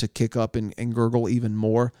shrimp to kick up and gurgle even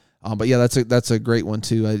more. But yeah, that's a great one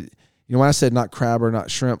too. When I said not crab or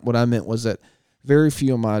not shrimp, what I meant was that very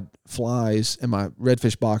few of my flies in my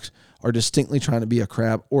redfish box are distinctly trying to be a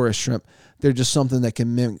crab or a shrimp. They're just something that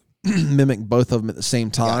can mimic both of them at the same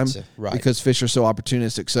time. Gotcha. Right. Because fish are so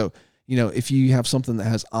opportunistic. So, if you have something that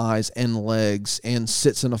has eyes and legs and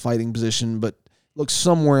sits in a fighting position, but looks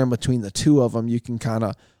somewhere in between the two of them, you can kind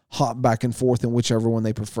of hop back and forth in whichever one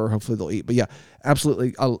they prefer. Hopefully they'll eat. But yeah,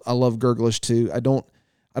 absolutely. I love gurglers too. I don't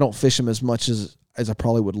fish them as much as I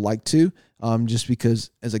probably would like to, just because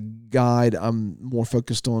as a guide, I'm more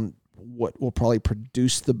focused on what will probably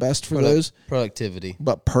produce the best for those. Productivity.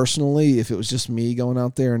 But personally, if it was just me going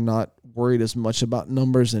out there and not worried as much about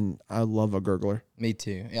numbers, and I love a gurgler. Me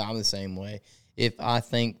too. Yeah, I'm the same way. If I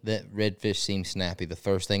think that redfish seem snappy, the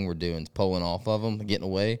first thing we're doing is pulling off of them, getting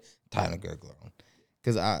away, tying a gurgler on.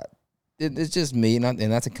 Because it's just me, and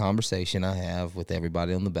that's a conversation I have with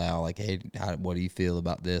everybody on the bow. Like, hey, what do you feel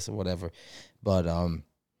about this or whatever? But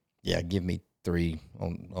yeah, give me 3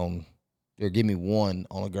 on or give me 1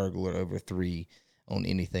 on a gurgler over 3 on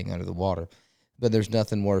anything under the water. But there's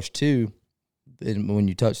nothing worse too than when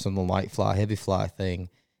you touched on the light fly, heavy fly thing.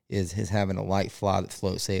 Is having a light fly that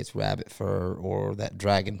floats, say it's rabbit fur or that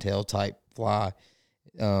dragon tail type fly,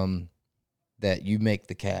 that you make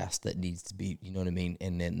the cast that needs to be, you know what I mean?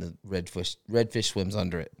 And then the redfish swims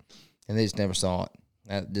under it, and they just never saw it.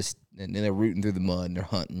 And they're rooting through the mud and they're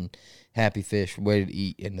hunting happy fish, ready to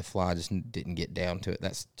eat, and the fly just didn't get down to it.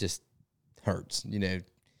 That's just hurts,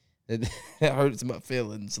 It hurts my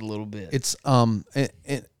feelings a little bit. It's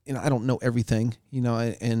and I don't know everything,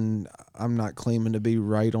 and I'm not claiming to be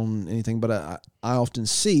right on anything, but I often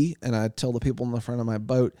see, and I tell the people in the front of my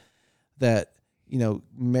boat that,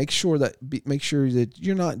 make sure that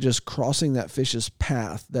you're not just crossing that fish's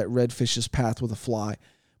path, that red fish's path with a fly,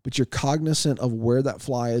 but you're cognizant of where that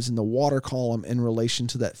fly is in the water column in relation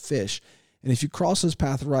to that fish. And if you cross his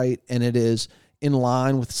path right and it is in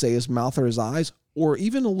line with, say, his mouth or his eyes, or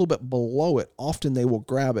even a little bit below it, often they will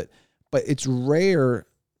grab it. But it's rare.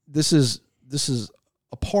 This is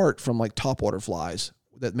apart from like topwater flies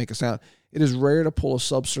that make a sound. It is rare to pull a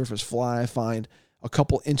subsurface fly, I find, a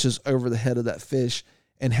couple inches over the head of that fish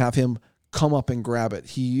and have him come up and grab it.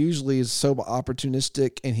 He usually is so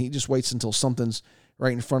opportunistic, and he just waits until something's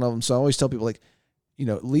right in front of him. So I always tell people, like,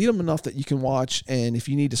 lead him enough that you can watch, and if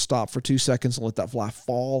you need to stop for 2 seconds and let that fly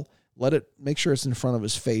fall, make sure it's in front of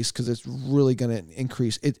his face, because it's really going to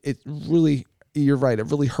increase. It really, you're right, it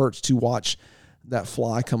really hurts to watch that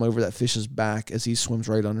fly come over that fish's back as he swims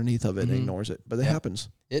right underneath of it and ignores it. But it happens.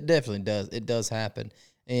 It definitely does. It does happen.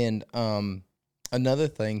 And another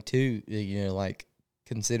thing too, like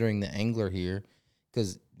considering the angler here,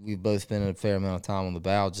 because we've both spent a fair amount of time on the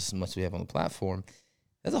bow, just as much as we have on the platform,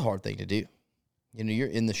 that's a hard thing to do. You're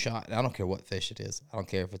in the shot. I don't care what fish it is. I don't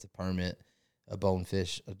care if it's a permit, a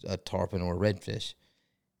bonefish, a tarpon, or a redfish.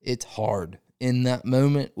 It's hard in that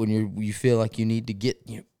moment when you feel like you need to get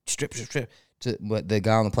strip. But the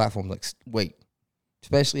guy on the platform like, wait,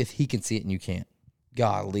 especially if he can see it and you can't.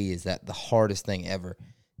 Golly, is that the hardest thing ever?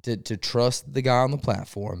 To trust the guy on the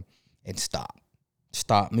platform and stop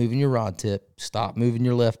moving your rod tip, stop moving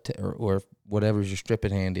your left or whatever your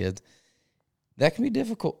stripping hand is. That can be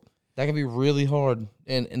difficult. That can be really hard,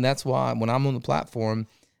 and that's why when I'm on the platform,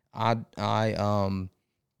 I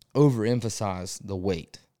overemphasize the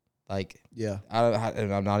weight. Like, Yeah.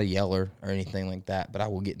 I'm not a yeller or anything like that, but I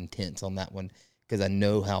will get intense on that one because I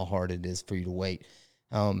know how hard it is for you to wait.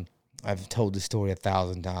 I've told this story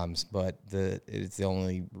 1,000 times, but it's the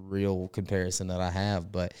only real comparison that I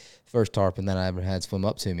have. But first tarpon that I ever had swim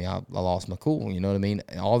up to me, I lost my cool. You know what I mean?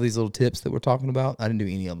 All these little tips that we're talking about, I didn't do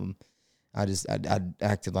any of them. I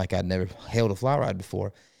acted like I'd never held a fly rod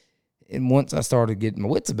before. And once I started getting my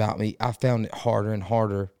wits about me, I found it harder and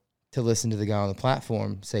harder to listen to the guy on the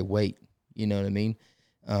platform say, wait, you know what I mean?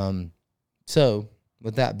 So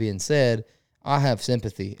with that being said, I have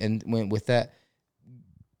sympathy. And with that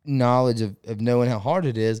knowledge of knowing how hard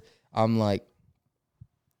it is, I'm like,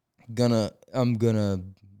 I'm gonna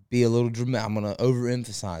be a little dramatic. I'm gonna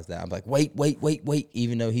overemphasize that. I'm like, wait,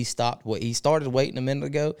 even though he started waiting a minute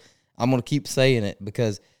ago, I'm gonna keep saying it,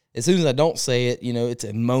 because as soon as I don't say it, it's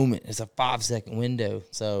a moment. It's a 5-second window.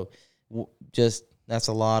 So that's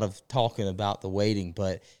a lot of talking about the waiting,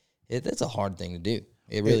 but it's a hard thing to do.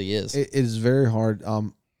 It really is. It is very hard.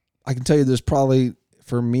 I can tell you, there's probably,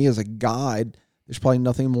 for me as a guide, there's probably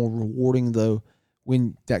nothing more rewarding though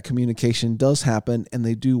when that communication does happen and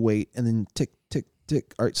they do wait, and then tick, tick,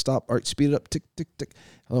 tick. All right, stop. All right, speed it up. Tick, tick, tick.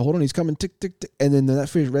 Hold on, he's coming. Tick, tick, tick. And then that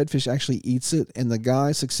redfish actually eats it, and the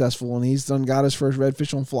guy's successful, and he's got his first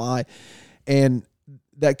redfish on fly. And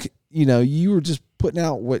that, you were just putting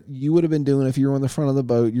out what you would have been doing if you were on the front of the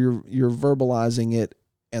boat. You're verbalizing it,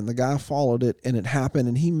 and the guy followed it, and it happened,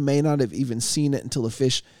 and he may not have even seen it until the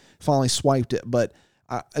fish finally swiped it. But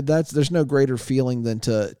there's no greater feeling than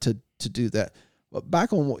to do that. But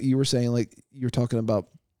back on what you were saying, like you're talking about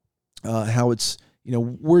how it's,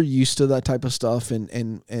 we're used to that type of stuff,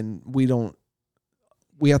 and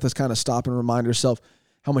we have to kind of stop and remind ourselves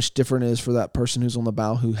how much different it is for that person who's on the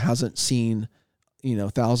bow who hasn't seen,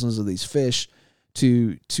 thousands of these fish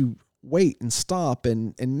to wait and stop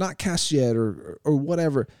and not cast yet or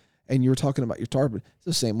whatever. And you were talking about your tarpon. It's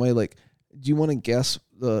the same way. Like, do you want to guess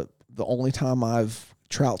the only time I've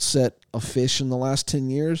trout set a fish in the last 10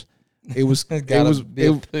 years? It was a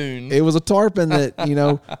tarpon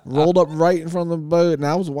that, rolled up right in front of the boat, and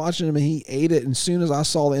I was watching him, and he ate it. And as soon as I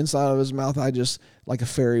saw the inside of his mouth, I just, like a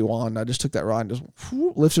fairy wand, I just took that rod and just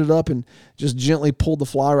lifted it up and just gently pulled the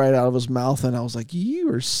fly right out of his mouth. And I was like,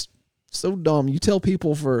 you are so dumb. You tell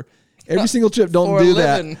people for every single trip, don't do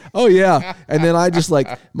that. Oh yeah. And then I just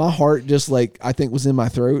my heart just I think was in my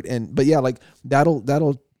throat. But yeah,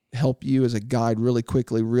 that'll help you as a guide really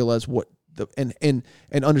quickly realize what and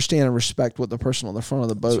understand and respect what the person on the front of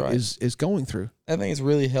the boat is going through. I think it's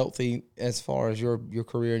really healthy as far as your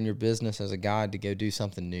career and your business as a guide to go do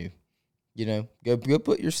something new. Go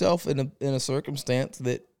put yourself in a circumstance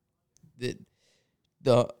that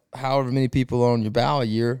the however many people on your bow a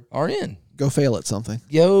year are in. Go fail at something.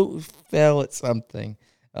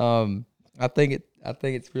 I think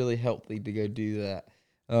it's really healthy to go do that.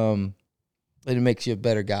 It makes you a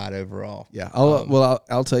better guide overall. Yeah.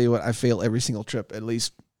 I'll tell you what, I fail every single trip at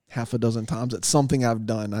least half a dozen times. It's something I've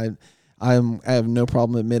done. I have no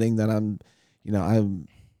problem admitting that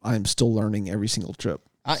I'm still learning every single trip.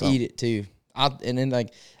 I eat it too. I'll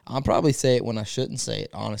probably say it when I shouldn't say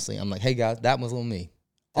it. Honestly, I'm like, hey guys, that was on me.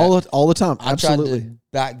 All the time. Absolutely. I tried to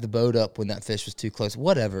back the boat up when that fish was too close.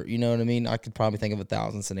 Whatever, you know what I mean? I could probably think of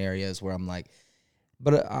 1,000 scenarios where I'm like,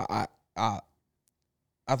 but I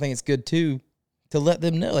think it's good too to let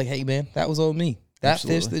them know, like, hey man, that was on me. That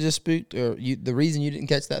Absolutely. Fish that just spooked, or the reason you didn't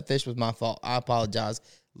catch that fish was my fault. I apologize.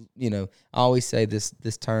 I always say this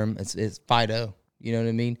term, it's Fido. You know what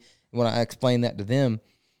I mean? When I explained that to them,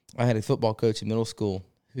 I had a football coach in middle school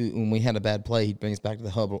who, when we had a bad play, he'd bring us back to the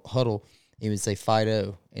huddle. He would say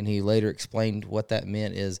Fido, and he later explained what that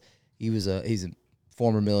meant. Is he's a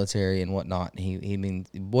former military and whatnot. And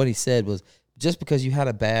what he said was, just because you had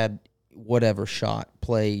a bad whatever shot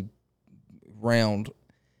played round,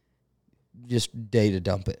 just day to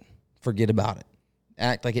dump it, forget about it,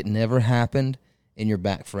 act like it never happened, and you're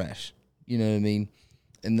back fresh. You know what I mean?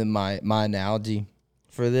 And then my analogy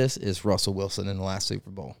for this is Russell Wilson in the last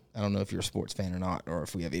Super Bowl. I don't know if you're a sports fan or not, or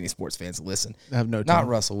if we have any sports fans that listen. I have no time. Not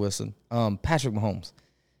Russell Wilson, Patrick Mahomes.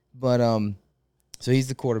 But so he's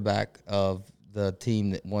the quarterback of the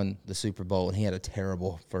team that won the Super Bowl, and he had a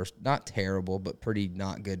terrible not terrible, but pretty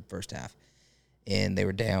not good first half. And they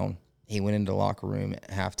were down. He went into the locker room at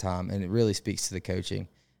halftime, and it really speaks to the coaching.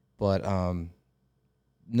 But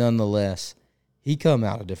nonetheless, he come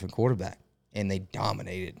out a different quarterback, and they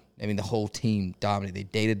dominated. I mean, the whole team dominated. They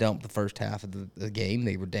data dumped the first half of the game.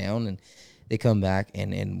 They were down, and they come back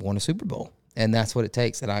and won a Super Bowl. And that's what it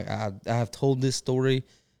takes. And I have told this story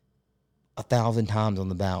 1,000 times on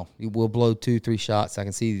the bow. We'll blow 2-3 shots. I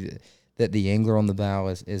can see that the angler on the bow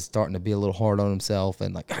is starting to be a little hard on himself,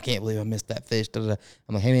 and like, I can't believe I missed that fish. Da-da-da.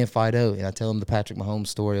 I'm like, hey man, Fido. And I tell him the Patrick Mahomes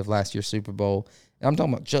story of last year's Super Bowl. And I'm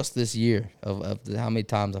talking about just this year of how many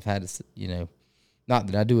times I've had to, not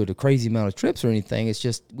that I do it a crazy amount of trips or anything. It's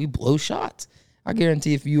just we blow shots. I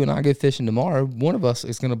guarantee if you and I go fishing tomorrow, one of us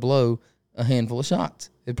is going to blow a handful of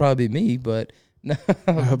shots. It'd probably be me, but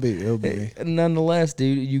it'll be me. Nonetheless,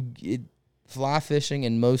 dude, fly fishing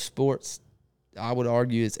in most sports, I would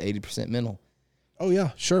argue it's 80% mental. Oh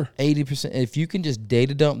yeah, sure. 80%. If you can just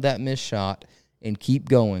data dump that missed shot and keep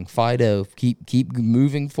going, Fido, keep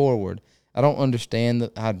moving forward. I don't understand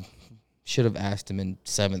that. I should have asked him in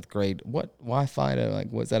 7th grade, why Fido?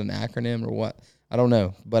 Like, was that an acronym or what? I don't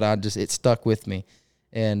know, but it stuck with me.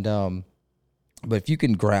 And, but if you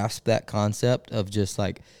can grasp that concept of just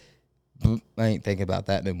like, I ain't thinking about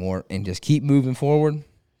that no more, and just keep moving forward,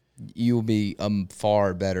 you'll be a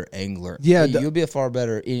far better angler. Yeah, you'll be a far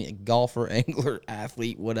better golfer, angler,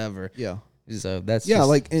 athlete, whatever. Yeah. So that's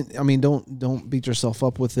don't beat yourself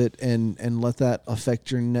up with it and let that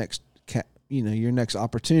affect your next your next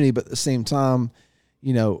opportunity. But at the same time,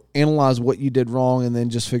 analyze what you did wrong and then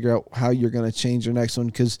just figure out how you're going to change your next one.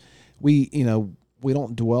 Because we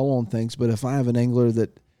don't dwell on things, but if I have an angler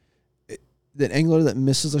that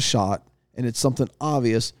misses a shot and it's something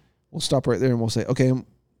obvious, we'll stop right there and we'll say, okay,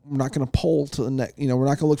 we're not going to pull to the next, we're not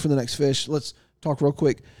going to look for the next fish. Let's talk real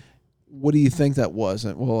quick. What do you think that was?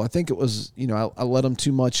 And, well, I think it was, I let him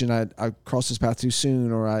too much and I crossed his path too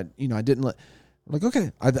soon, or I didn't let. I'm like,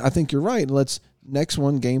 okay, I think you're right. Let's next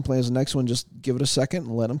one, game plan is the next one. Just give it a second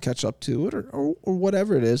and let him catch up to it, or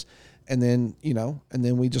whatever it is, and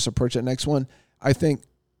then we just approach that next one. I think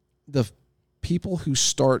the people who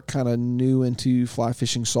start kind of new into fly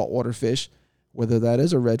fishing saltwater fish, whether that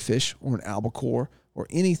is a redfish or an albacore or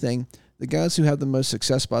anything, the guys who have the most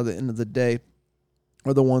success by the end of the day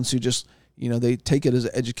are the ones who just, they take it as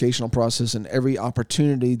an educational process, and every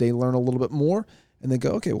opportunity they learn a little bit more, and they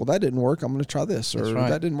go, okay, well, that didn't work, I'm going to try this, or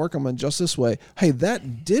that didn't work, I'm going to adjust this way. Hey,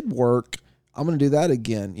 that did work, I'm going to do that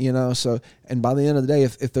again, So, and by the end of the day,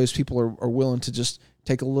 if those people are willing to just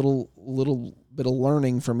take a little bit of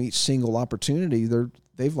learning from each single opportunity,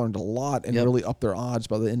 they've learned a lot and really up their odds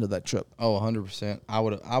by the end of that trip. Oh, 100%.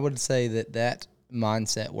 I would say that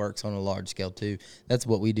mindset works on a large scale too. That's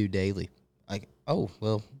what we do daily. Like,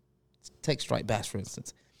 take striped bass for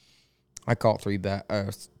instance. I caught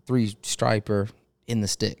 3 striper in the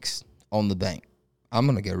sticks on the bank. I'm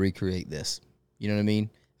gonna go recreate this. You know what I mean?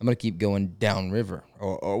 I'm gonna keep going downriver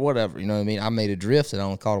or whatever. You know what I mean? I made a drift and I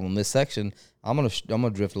only caught them in this section. I'm gonna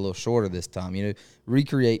drift a little shorter this time.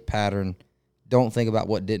 Recreate pattern. Don't think about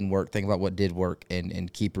what didn't work. Think about what did work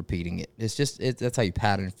and keep repeating it. That's how you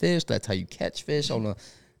pattern fish. That's how you catch fish on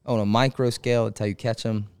a micro scale. That's how you catch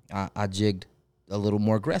them. I jigged a little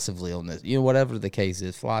more aggressively on this. Whatever the case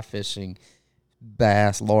is, fly fishing,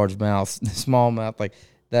 bass, largemouth, smallmouth, like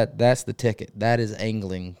that's the ticket. That is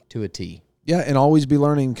angling to a T. Yeah, and always be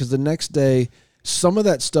learning, because the next day, some of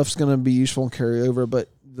that stuff's going to be useful and carry over, but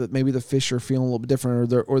maybe the fish are feeling a little bit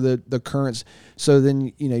different, or the currents. So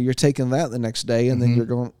then, you're taking that the next day, and then you're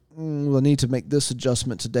going, well, I need to make this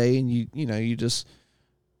adjustment today, and you just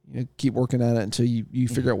keep working at it until you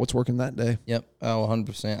figure out what's working that day. Yep. Oh,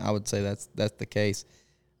 100%. I would say that's the case.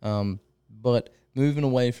 But moving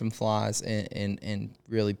away from flies and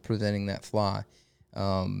really presenting that fly,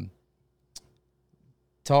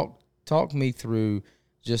 talk me through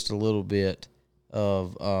just a little bit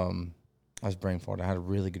of I was brain farting. I had a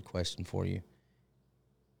really good question for you.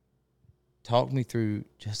 Talk me through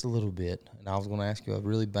just a little bit, and I was going to ask you a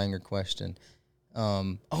really banger question.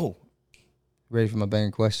 Ready for my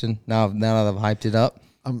banger question? Now that I've hyped it up,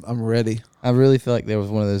 I'm ready. I really feel like there was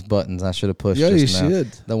one of those buttons I should have pushed. Yeah, just you now.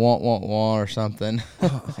 should. The want or something.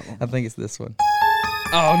 I think it's this one.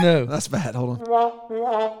 Oh no, that's bad. Hold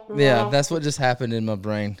on. Yeah, that's what just happened in my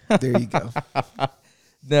brain. There you go.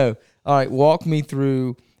 No. All right, walk me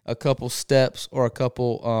through a couple steps or a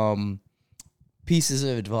couple pieces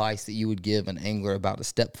of advice that you would give an angler about to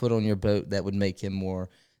step foot on your boat that would make him more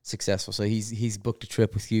successful. So he's booked a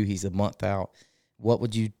trip with you. He's a month out. What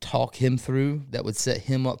would you talk him through that would set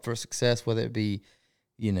him up for success, whether it be,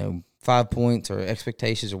 5 points or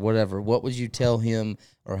expectations or whatever? What would you tell him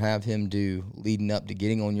or have him do leading up to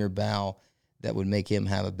getting on your bow that would make him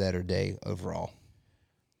have a better day overall?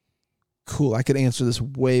 Cool. I could answer this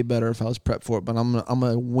way better if I was prepped for it, but I'm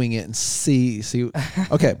gonna wing it and see.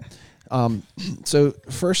 Okay. So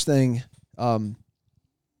first thing,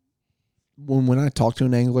 when I talk to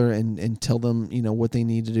an angler and tell them, what they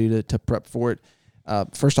need to do to prep for it,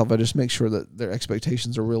 first off, I just make sure that their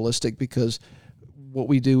expectations are realistic, because what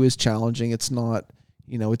we do is challenging. It's not,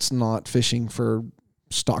 it's not fishing for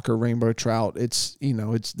stock or rainbow trout. It's,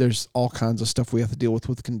 there's all kinds of stuff we have to deal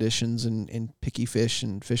with conditions and picky fish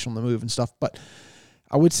and fish on the move and stuff. But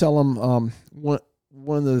I would tell them,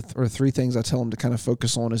 one of the 3 things I tell them to kind of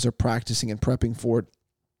focus on as they're practicing and prepping for it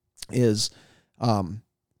is,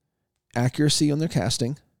 accuracy on their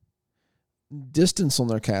casting, distance on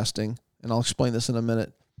their casting, and I'll explain this in a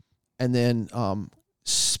minute, and then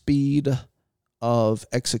speed of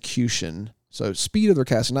execution. So speed of their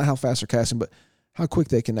casting, not how fast they're casting, but how quick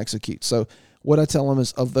they can execute. So what I tell them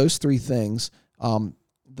is, of those three things,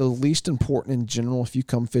 the least important in general, if you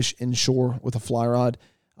come fish inshore with a fly rod,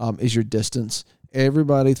 is your distance.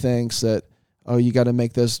 Everybody thinks that, oh, you got to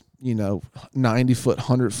make this, 90-foot,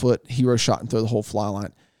 100-foot hero shot and throw the whole fly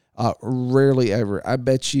line. Rarely ever. I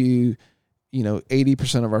bet you,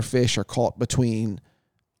 80% of our fish are caught between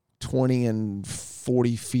 20 and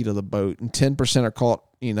 40 feet of the boat, and 10% are caught,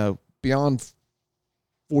 beyond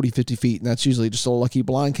 40, 50 feet, and that's usually just a lucky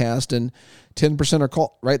blind cast, and 10% are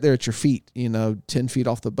caught right there at your feet, 10 feet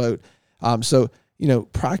off the boat. So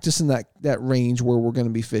practicing that range where we're going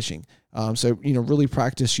to be fishing. So really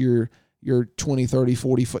practice your 20, 30,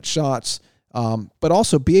 40-foot shots, but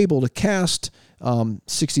also be able to cast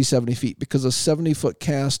 60, 70 feet, because a 70-foot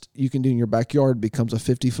cast you can do in your backyard becomes a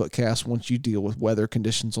 50-foot cast once you deal with weather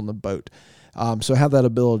conditions on the boat. So have that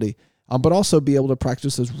ability, but also be able to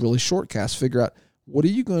practice those really short casts. Figure out, what are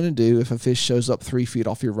you going to do if a fish shows up 3 feet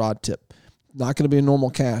off your rod tip? Not going to be a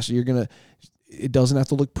normal cast. It doesn't have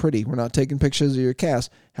to look pretty. We're not taking pictures of your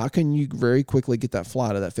cast. How can you very quickly get that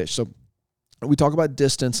fly to that fish? So we talk about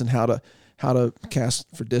distance and how to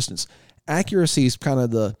cast for distance. Accuracy is kind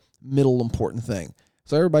of the middle important thing.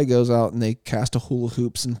 So everybody goes out and they cast a hula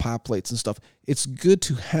hoops and pie plates and stuff. It's good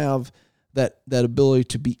to have that ability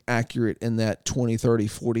to be accurate in that 20, 30,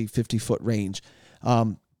 40, 50-foot range.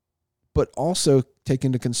 But also take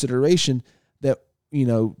into consideration that,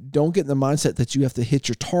 don't get in the mindset that you have to hit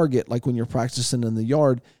your target like when you're practicing in the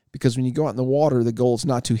yard, because when you go out in the water, the goal is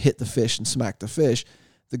not to hit the fish and smack the fish.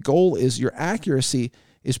 The goal is your accuracy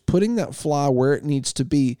is putting that fly where it needs to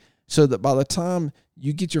be, so that by the time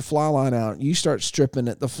you get your fly line out, you start stripping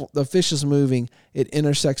it, the fish is moving, it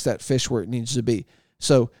intersects that fish where it needs to be.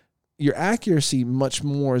 So your accuracy much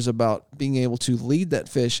more is about being able to lead that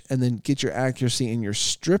fish and then get your accuracy in your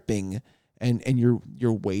stripping and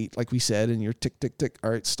your weight, like we said, and your tick, tick, tick. All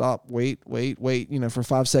right, stop, wait, for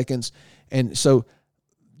 5 seconds. And so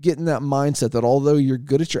getting that mindset that although you're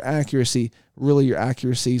good at your accuracy, really your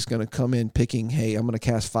accuracy is going to come in picking, hey, I'm going to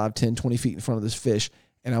cast 5, 10, 20 feet in front of this fish,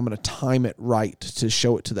 and I'm going to time it right to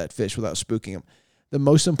show it to that fish without spooking him. The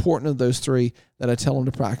most important of those three that I tell them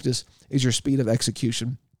to practice is your speed of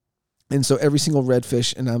execution. And so every single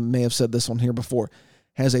redfish, and I may have said this on here before,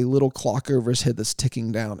 has a little clock over his head that's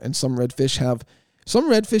ticking down. And some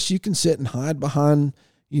redfish you can sit and hide behind,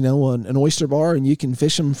 an oyster bar, and you can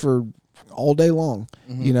fish them for all day long.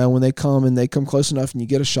 Mm-hmm. When they come close enough and you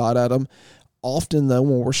get a shot at them. Often though,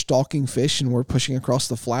 when we're stalking fish and we're pushing across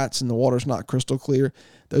the flats and the water's not crystal clear,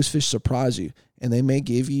 those fish surprise you, and they may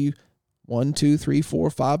give you 1, 2, 3, 4,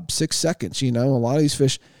 5, 6 seconds. A lot of these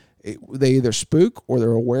fish, they either spook or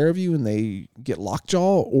they're aware of you and they get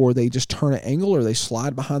lockjaw, or they just turn an angle, or they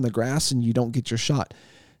slide behind the grass and you don't get your shot.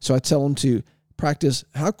 So I tell them to practice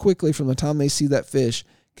how quickly from the time they see that fish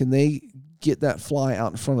can they get that fly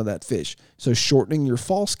out in front of that fish. So shortening your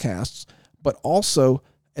false casts, but also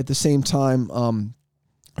at the same time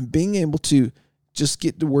being able to just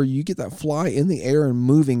get to where you get that fly in the air and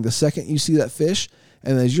moving the second you see that fish.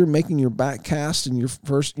 And as you're making your back cast and your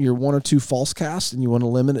 1 or 2 false casts, and you want to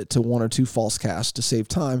limit it to 1 or 2 false casts to save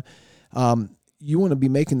time, you want to be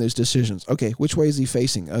making those decisions. Okay, which way is he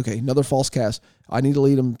facing? Okay, another false cast. I need to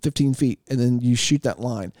lead him 15 feet, and then you shoot that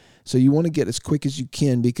line. So you want to get as quick as you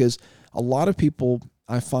can, because a lot of people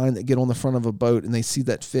I find that get on the front of a boat and they see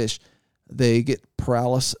that fish, they get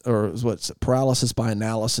paralysis by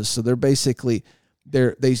analysis. So they're basically they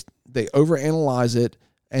overanalyze it,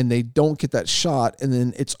 and they don't get that shot, and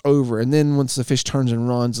then it's over. And then once the fish turns and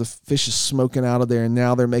runs, the fish is smoking out of there, and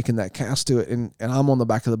now they're making that cast to it, and I'm on the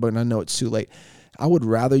back of the boat, and I know it's too late. I would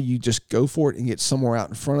rather you just go for it and get somewhere out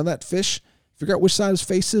in front of that fish, figure out which side his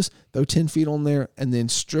face is, throw 10 feet on there, and then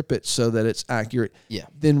strip it so that it's accurate. Yeah.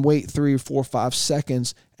 Then wait 3 or 4 or 5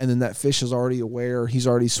 seconds, and then that fish is already aware. He's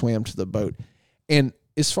already swam to the boat. And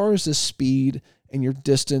as far as the speed and your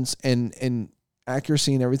distance and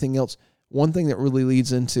accuracy and everything else, one thing that really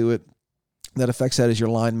leads into it that affects that is your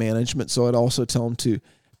line management. So I'd also tell them to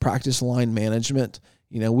practice line management.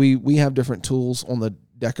 We have different tools on the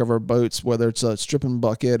deck of our boats, whether it's a stripping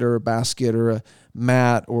bucket or a basket or a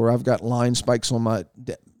mat, or I've got line spikes on my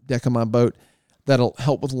deck of my boat that'll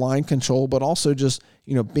help with line control, but also just,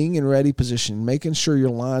 being in ready position, making sure your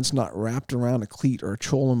line's not wrapped around a cleat or a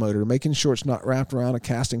trolling motor, making sure it's not wrapped around a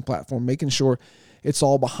casting platform, making sure it's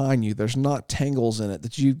all behind you. There's not tangles in it,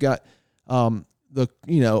 that you've got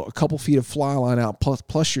a couple feet of fly line out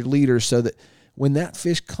plus your leader, so that when that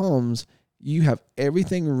fish comes, you have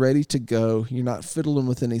everything ready to go. You're not fiddling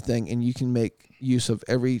with anything, and you can make use of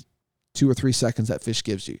every 2 or 3 seconds that fish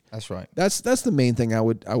gives you. That's right. That's the main thing I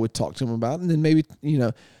would talk to them about, and then maybe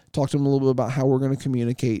talk to them a little bit about how we're going to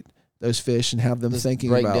communicate those fish and have them thinking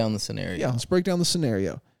break about down the scenario. Yeah, let's break down the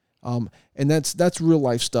scenario. And that's real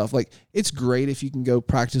life stuff. Like, it's great if you can go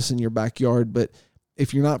practice in your backyard, but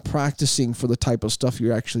if you're not practicing for the type of stuff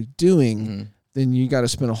you're actually doing, then you got to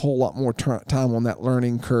spend a whole lot more time on that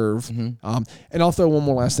learning curve. And I'll throw one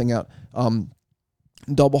more last thing out.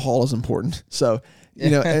 Double haul is important. So,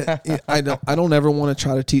 I don't ever want to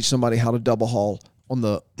try to teach somebody how to double haul on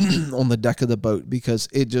the on the deck of the boat, because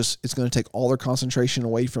it's going to take all their concentration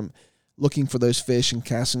away from looking for those fish and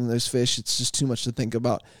casting those fish. It's just too much to think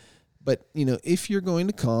about. But, if you're going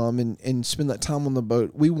to come and spend that time on the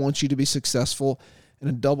boat, we want you to be successful. And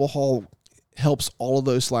a double haul helps all of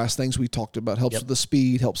those last things we talked about. Helps with the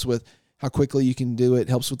speed, helps with how quickly you can do it,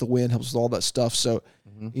 helps with the wind, helps with all that stuff. So,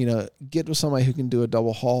 get with somebody who can do a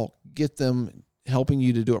double haul, get them helping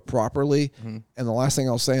you to do it properly. And the last thing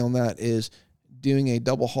I'll say on that is doing a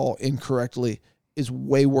double haul incorrectly is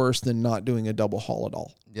way worse than not doing a double haul at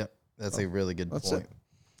all. Yep. That's a really good point.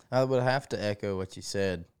 I would have to echo what you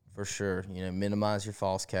said for sure. Minimize your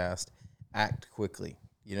false cast, act quickly.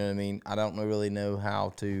 You know what I mean? I don't really know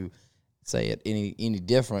how to say it any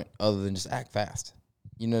different other than just act fast.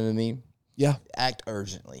 You know what I mean? Yeah. Act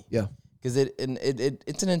urgently. Yeah. Because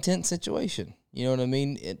it's an intense situation. You know what I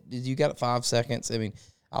mean? You got 5 seconds. I mean,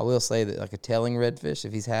 I will say that like a tailing redfish,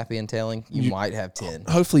 if he's happy and tailing, you might have 10.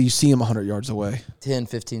 Hopefully you see him 100 yards away. 10,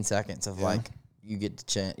 15 seconds of you get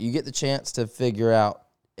the chance to figure out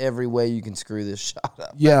every way you can screw this shot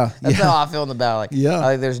up. Yeah. That's how I feel in the bow. Like,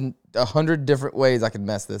 there's 100 different ways I can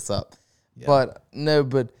mess this up. Yeah.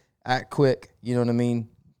 But act quick. You know what I mean?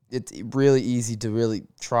 It's really easy to really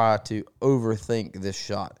try to overthink this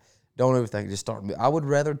shot. Don't overthink it. Just start. I would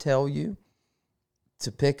rather tell you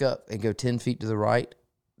to pick up and go 10 feet to the right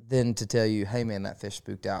than to tell you, hey, man, that fish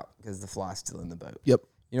spooked out because the fly's still in the boat. Yep.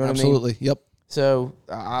 You know what Absolutely. I mean? Yep. So,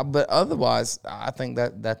 but otherwise, I think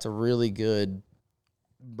that's a really good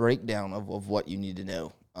breakdown of what you need to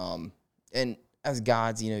know. And as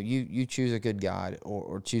guides, you choose a good guide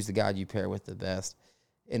or choose the guide you pair with the best,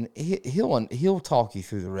 and he'll talk you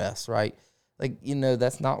through the rest, right? Like,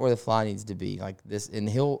 that's not where the fly needs to be, like this, and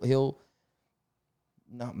he'll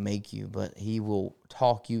not make you, but he will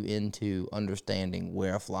talk you into understanding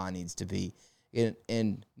where a fly needs to be.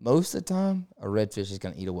 And most of the time, a redfish is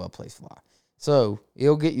going to eat a well-placed fly. So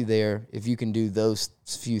he'll get you there if you can do those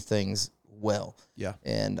few things well. Yeah.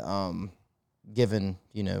 And given,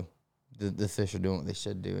 the fish are doing what they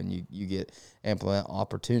should do, and you get ample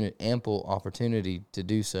opportunity to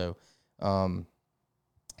do so. So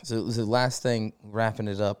the last thing, wrapping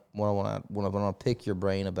it up, what I want to pick your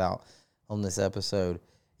brain about on this episode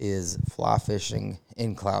is fly fishing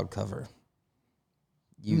in cloud cover.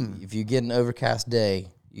 If you get an overcast day,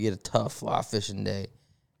 you get a tough fly fishing day.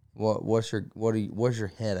 Where's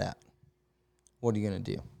your head at? What are you gonna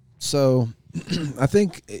do? So, I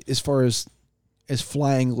think as far as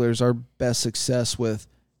fly anglers, our best success with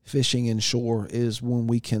fishing inshore is when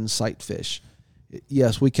we can sight fish.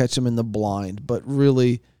 Yes, we catch them in the blind, but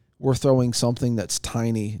really we're throwing something that's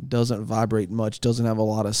tiny, doesn't vibrate much, doesn't have a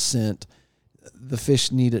lot of scent. The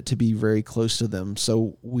fish need it to be very close to them,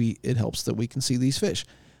 so it helps that we can see these fish.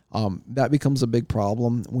 That becomes a big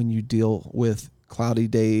problem when you deal with cloudy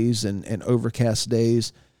days and overcast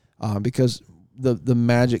days, because the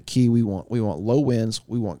magic key we want low winds,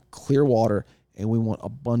 we want clear water, and we want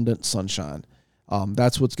abundant sunshine.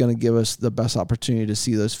 That's what's going to give us the best opportunity to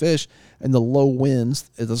see those fish. And the low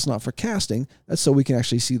winds, that's not for casting, that's so we can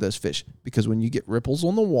actually see those fish. Because when you get ripples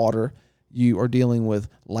on the water, you are dealing with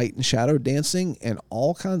light and shadow dancing and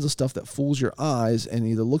all kinds of stuff that fools your eyes and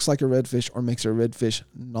either looks like a redfish or makes a redfish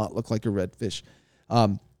not look like a redfish.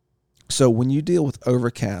 So when you deal with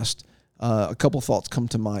overcast, a couple thoughts come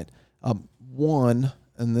to mind. One,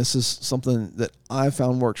 and this is something that I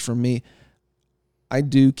found works for me, I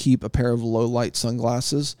do keep a pair of low light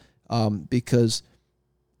sunglasses, because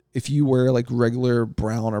if you wear like regular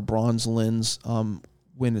brown or bronze lens,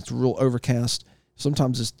 when it's real overcast,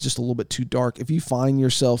 sometimes it's just a little bit too dark. If you find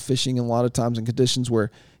yourself fishing a lot of times in conditions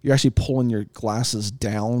where you're actually pulling your glasses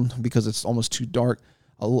down because it's almost too dark,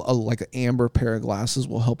 like an amber pair of glasses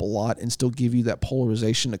will help a lot and still give you that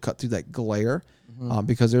polarization to cut through that glare,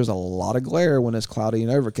 because there's a lot of glare when it's cloudy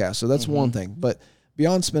and overcast. So that's one thing. But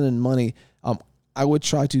beyond spending money, I would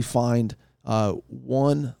try to find,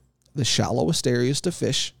 the shallowest areas to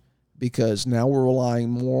fish, because now we're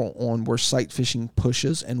relying more on where sight fishing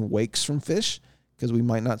pushes and wakes from fish, because we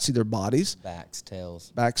might not see their bodies. Backs,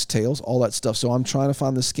 tails, all that stuff. So I'm trying to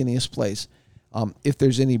find the skinniest place. If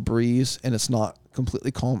there's any breeze and it's not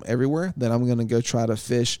completely calm everywhere, then I'm going to go try to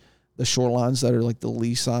fish the shorelines that are like the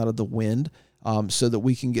lee side of the wind, so that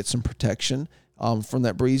we can get some protection from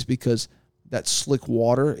that breeze, because that slick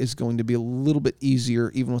water is going to be a little bit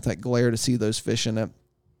easier, even with that glare, to see those fish in it.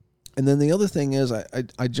 And then the other thing is,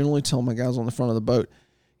 I generally tell my guys on the front of the boat,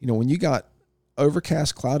 when you got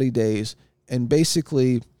overcast, cloudy days, and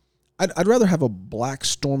basically, I'd rather have a black,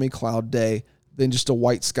 stormy cloud day than just a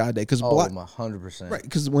white sky day. Because 100%. Right,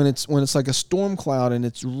 because when it's like a storm cloud and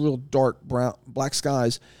it's real dark black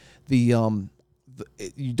skies, you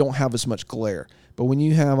don't have as much glare. But when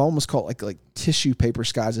you have, I almost call it like tissue paper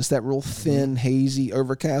skies, it's that real thin, hazy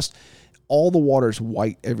overcast, all the water's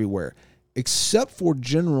white everywhere, except for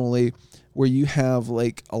generally where you have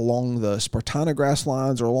like along the Spartina grass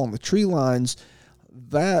lines or along the tree lines,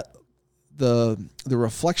 that the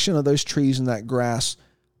reflection of those trees and that grass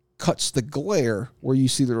cuts the glare where you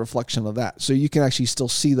see the reflection of that. So you can actually still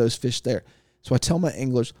see those fish there. So I tell my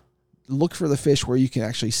anglers, look for the fish where you can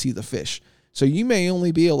actually see the fish. So you may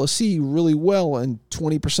only be able to see really well in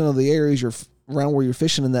 20% of the areas around where you're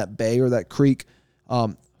fishing in that bay or that creek.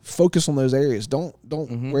 Focus on those areas. Don't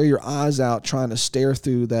wear your eyes out trying to stare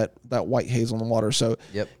through that white haze on the water. So,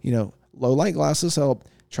 low light glasses help.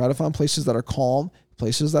 Try to find places that are calm,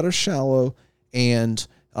 places that are shallow, and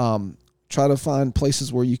try to find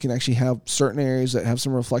places where you can actually have certain areas that have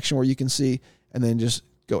some reflection where you can see, and then just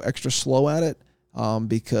go extra slow at it.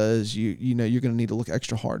 Because you're going to need to look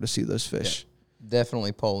extra hard to see those fish. Yeah.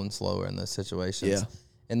 Definitely poling slower in those situations. Yeah.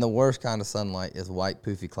 And the worst kind of sunlight is white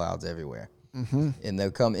poofy clouds everywhere. Mm-hmm. And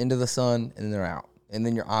they'll come into the sun and then they're out. And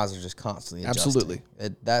then your eyes are just constantly adjusting. Absolutely.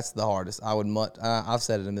 That's the hardest. I've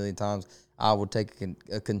said it a million times, I would take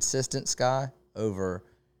a consistent sky over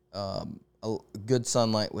a good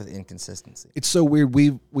sunlight with inconsistency. It's so weird.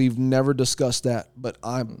 We've never discussed that, but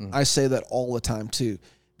I say that all the time too.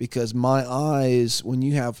 Because my eyes, when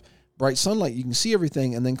you have bright sunlight, you can see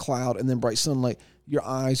everything, and then cloud, and then bright sunlight, your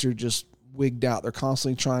eyes are just wigged out. They're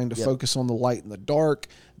constantly trying to focus on the light in the dark.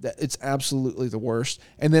 That it's absolutely the worst.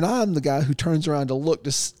 And then I'm the guy who turns around to look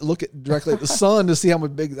directly at the sun to see how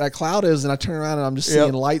big that cloud is, and I turn around and I'm just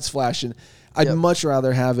seeing lights flashing. I'd much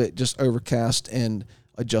rather have it just overcast and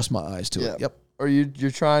adjust my eyes to it. Yep. Or you're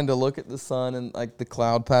trying to look at the sun and like the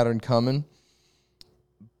cloud pattern coming,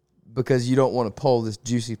 because you don't want to pull this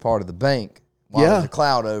juicy part of the bank while there's a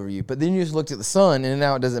cloud over you. But then you just looked at the sun, and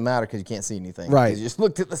now it doesn't matter because you can't see anything. Right. You just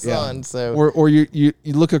looked at the sun. Yeah. So Or you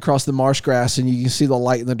look across the marsh grass, and you can see the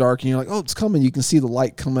light in the dark, and you're like, oh, it's coming. You can see the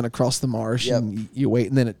light coming across the marsh, and you wait,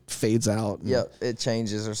 and then it fades out. It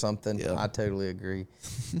changes or something. Yep. I totally agree.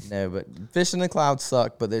 No, but fishing the clouds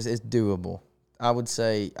suck, but it's doable. I would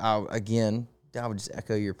say, I would just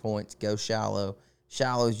echo your points. Go shallow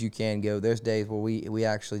as you can go. There's days where we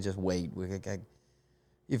actually just wade.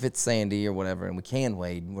 If it's sandy or whatever, and we can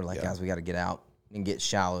wade, we're like, guys, we got to get out and get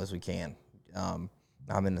shallow as we can. I'm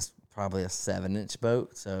in probably a 7-inch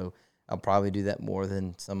boat, so I'll probably do that more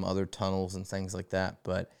than some other tunnels and things like that.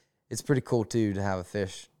 But it's pretty cool too to have a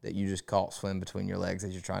fish that you just caught swim between your legs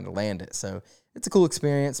as you're trying to land it. So it's a cool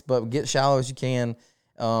experience. But get shallow as you can,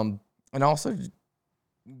 and also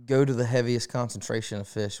go to the heaviest concentration of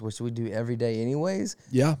fish, which we do every day anyways.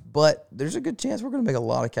 Yeah. But there's a good chance we're going to make a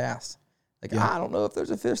lot of casts. I don't know if there's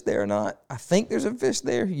a fish there or not. I think there's a fish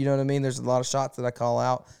there. You know what I mean? There's a lot of shots that I call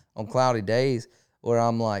out on cloudy days where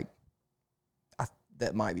I'm like,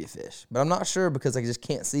 that might be a fish. But I'm not sure because I just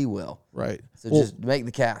can't see well. Right. So just make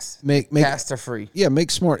the casts. Casts are free. Yeah, make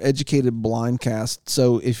smart, educated blind casts.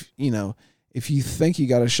 So if you think you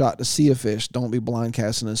got a shot to see a fish, don't be blind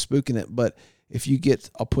casting and spooking it. But if you get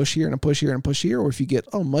a push here and a push here and a push here, or if you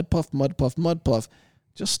get, mud puff,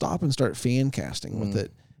 just stop and start fan casting with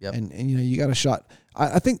it. Yep. And you got a shot.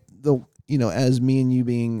 I think as me and you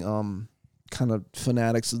being kind of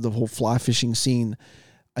fanatics of the whole fly fishing scene,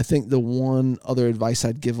 I think the one other advice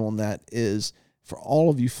I'd give on that is for all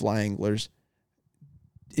of you fly anglers,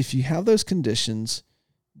 if you have those conditions,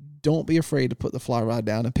 don't be afraid to put the fly rod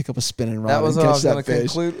down and pick up a spinning rod. That was and what I catch was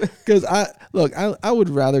going to conclude. Because I would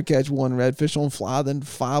rather catch one redfish on fly than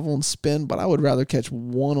 5 on spin, but I would rather catch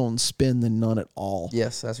 1 on spin than none at all.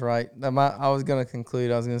 Yes, that's right. I was going to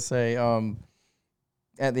conclude. I was going to say,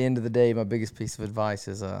 at the end of the day, my biggest piece of advice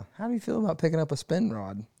is, how do you feel about picking up a spin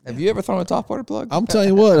rod? Have you ever thrown a topwater plug? I'm telling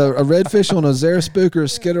you what, a redfish on a Zara Spook or a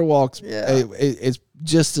Skitter Walks, it's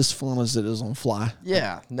just as fun as it is on fly.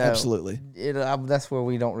 Yeah, no, absolutely. That's where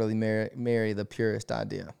we don't really marry the purist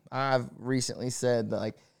idea. I've recently said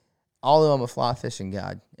that, although I'm a fly fishing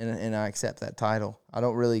guide and I accept that title, I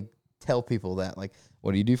don't really tell people that.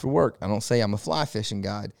 What do you do for work? I don't say I'm a fly fishing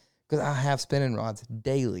guide because I have spinning rods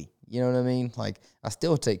daily. You know what I mean? Like, I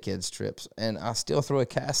still take kids trips, and I still throw a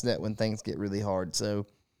cast net when things get really hard. So,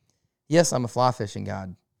 yes, I'm a fly fishing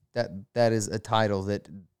guide. That is a title that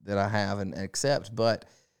I have and accept. But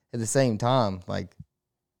at the same time, like,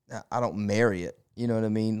 I don't marry it. You know what I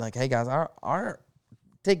mean? Like, hey guys, our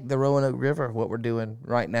take the Roanoke River. What we're doing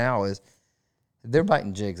right now is they're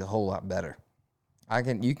biting jigs a whole lot better.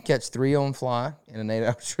 You can catch 3 on fly in an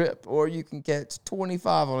 8-hour trip, or you can catch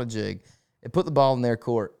 25 on a jig and put the ball in their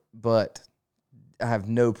court. But I have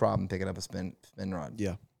no problem picking up a spin rod.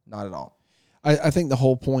 Yeah, not at all. I think the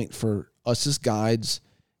whole point for us as guides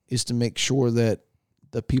is to make sure that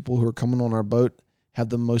the people who are coming on our boat have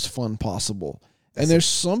the most fun possible. And there's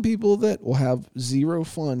some people that will have zero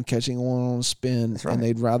fun catching one on a spin, and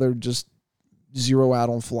they'd rather just zero out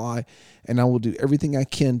on fly. And I will do everything I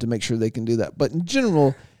can to make sure they can do that. But in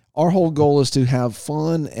general, our whole goal is to have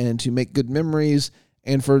fun and to make good memories.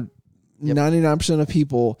 And for 99% of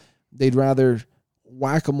people, they'd rather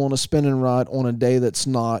whack them on a spinning rod on a day that's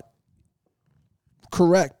not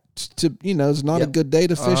correct to, it's not a good day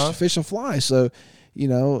to fish a fly. So,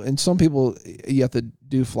 and some people you have to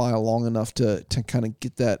do fly long enough to kind of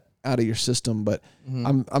get that out of your system. But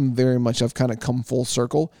I'm very much, I've kind of come full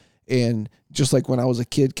circle. And just like when I was a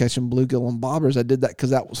kid catching bluegill and bobbers, I did that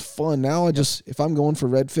because that was fun. Now if I'm going for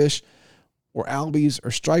redfish or albies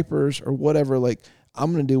or stripers or whatever, like,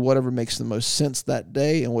 I'm going to do whatever makes the most sense that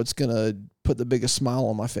day and what's going to put the biggest smile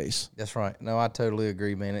on my face. That's right. No, I totally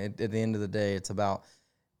agree, man. At the end of the day, it's about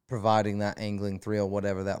providing that angling thrill,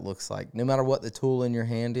 whatever that looks like. No matter what the tool in your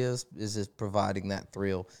hand is just providing that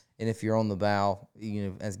thrill. And if you're on the bow,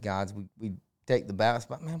 as guides, we take the bow. It's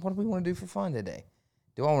about, man, what do we want to do for fun today?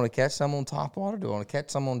 Do I want to catch some on top water? Do I want to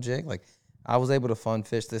catch some on jig? Like, I was able to fun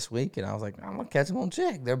fish this week, and I was like, I'm going to catch them on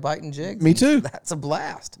jig. They're biting jigs. Me too. That's a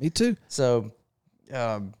blast. Me too. So,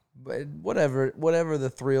 but whatever the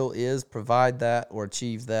thrill is, provide that or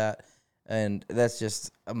achieve that. And that's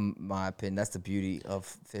just my opinion. That's the beauty of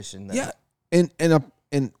fishing. Yeah,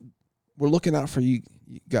 and we're looking out for you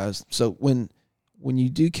guys. So when you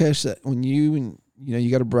do catch that, when you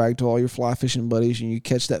got to brag to all your fly fishing buddies, and you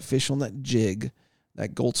catch that fish on that jig,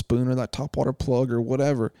 that gold spoon or that topwater plug or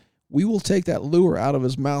whatever, we will take that lure out of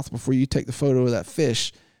his mouth before you take the photo of that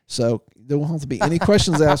fish. So there won't have to be any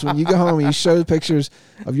questions asked when you go home and you show the pictures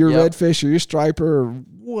of your redfish or your striper or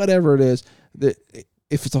whatever it is. That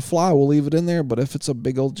if it's a fly, we'll leave it in there. But if it's a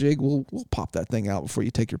big old jig, we'll pop that thing out before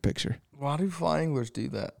you take your picture. Why do fly anglers do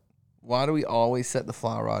that? Why do we always set the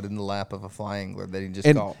fly rod in the lap of a fly angler that he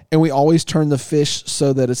just caught? And we always turn the fish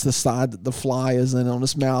so that it's the side that the fly is in on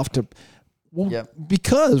his mouth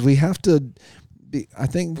because we have to. I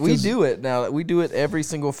think we do it now. We do it every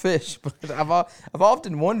single fish. But I've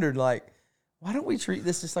often wondered, like, why don't we treat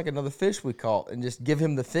this just like another fish we caught and just give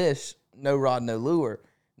him the fish, no rod, no lure,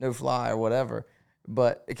 no fly or whatever.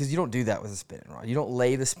 But because you don't do that with a spinning rod, you don't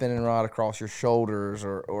lay the spinning rod across your shoulders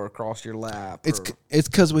or across your lap. It's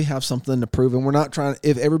because we have something to prove, and we're not trying.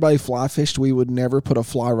 If everybody fly fished, we would never put a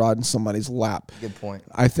fly rod in somebody's lap. Good point.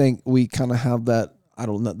 I think we kind of have that. I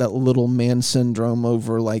don't know, that little man syndrome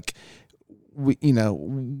over like. We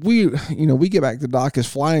get back to dock as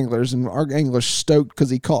fly anglers, and our angler's stoked because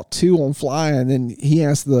he caught 2 on fly, and then he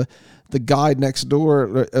asked the guide next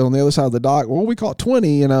door on the other side of the dock, well, we caught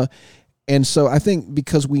 20, and so I think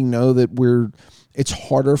because we know that it's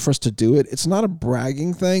harder for us to do it. It's not a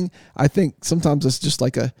bragging thing. I think sometimes it's just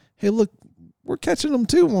like hey, look, we're catching them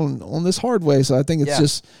too on this hard way. So I think it's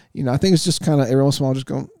just, I think it's just kind of every once in a while just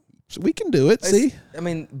going, so we can do it. See, I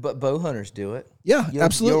mean, but bow hunters do it. Yeah,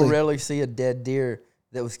 absolutely. You'll rarely see a dead deer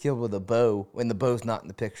that was killed with a bow when the bow's not in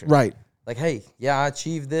the picture. Right. Like, hey, I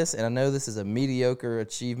achieved this, and I know this is a mediocre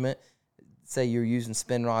achievement. Say you're using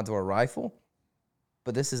spin rods or a rifle,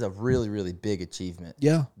 but this is a really, really big achievement.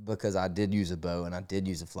 Yeah. Because I did use a bow and I did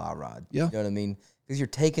use a fly rod. Yeah. You know what I mean? Because you're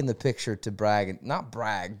taking the picture to brag, and not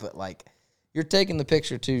brag, but like you're taking the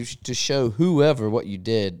picture to show whoever what you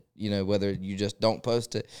did. Whether you just don't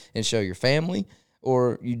post it and show your family,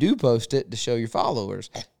 or you do post it to show your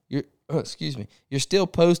followers. You're still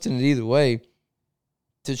posting it either way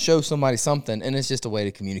to show somebody something, and it's just a way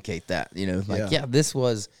to communicate that. This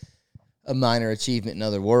was a minor achievement in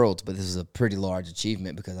other worlds, but this is a pretty large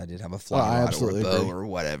achievement because I did have a fly rod or a bow or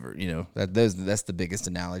whatever. That's the biggest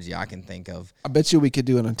analogy I can think of. I bet you we could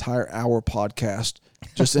do an entire hour podcast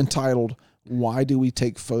just entitled "Why Do We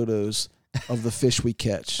Take Photos of the Fish We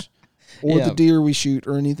Catch or the deer we shoot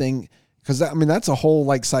or anything?" Because that's a whole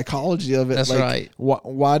like psychology of it. That's like, right.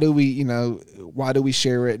 Why do we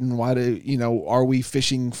share it, and why do are we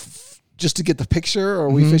fishing just to get the picture, or are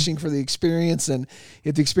we fishing for the experience? And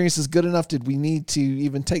if the experience is good enough, did we need to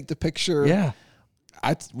even take the picture? Yeah.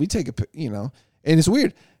 we take and it's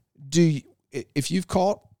weird. If you've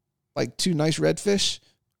caught like 2 nice redfish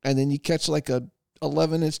and then you catch like a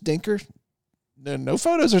 11-inch dinker, no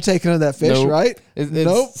photos are taken of that fish, Nope. right?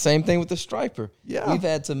 It's same thing with the striper. Yeah. We've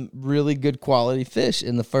had some really good quality fish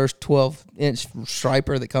in the first 12-inch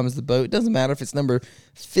striper that comes to the boat. It doesn't matter if it's number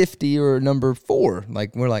 50 or number 4.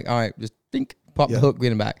 Like, we're like, all right, just think, pop the hook,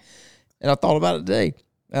 get him back. And I thought about it today.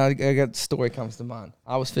 I got a story comes to mind.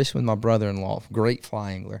 I was fishing with my brother-in-law, great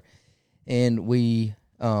fly angler, and we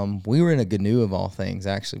were in a Gnu of all things.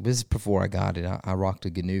 Actually, this is before I got it. I rocked a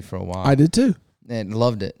Gnu for a while. I did too, and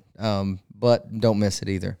loved it. But don't miss it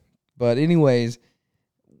either. But anyways,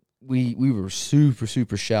 we were super,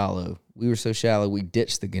 super shallow. We were so shallow we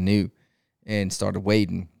ditched the Gnu and started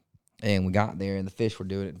wading. And we got there and the fish were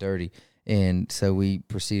doing it dirty. And so we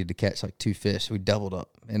proceeded to catch like 2 fish. We doubled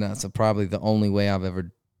up. And that's probably the only way I've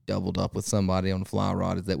ever doubled up with somebody on a fly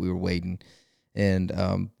rod is that we were wading. And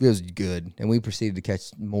it was good. And we proceeded to catch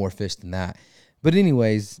more fish than that. But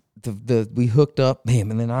anyways, we hooked up, man,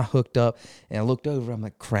 and then I hooked up, and I looked over, I'm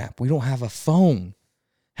like, crap, we don't have a phone.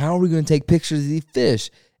 How are we going to take pictures of these fish?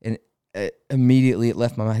 And immediately it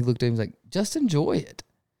left my mind. He looked at me and was like, just enjoy it.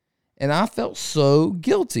 And I felt so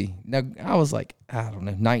guilty. Now, I was like, I don't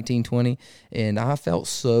know, 19, 20, and I felt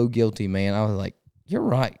so guilty, man. I was like, you're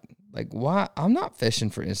right. Like, why? I'm not fishing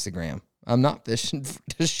for Instagram. I'm not fishing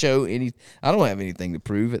to show any. I don't have anything to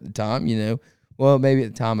prove at the time, Well, maybe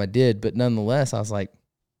at the time I did, but nonetheless, I was like,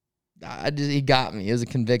 he got me. It was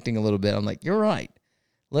convicting a little bit. I'm like, you're right.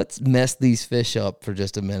 Let's mess these fish up for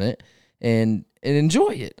just a minute and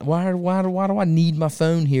enjoy it. Why do I need my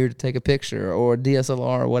phone here to take a picture or a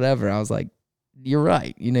DSLR or whatever? I was like, you're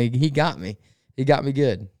right. He got me. He got me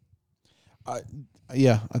good. I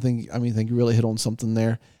think you really hit on something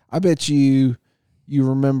there. I bet you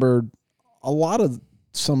remembered a lot of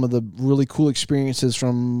some of the really cool experiences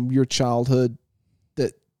from your childhood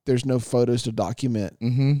that there's no photos to document.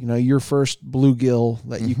 Mm-hmm. Your first bluegill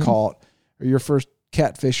that you Mm-hmm. caught, or your first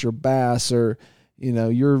catfish or bass, or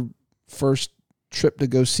your first trip to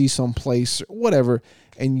go see someplace or whatever,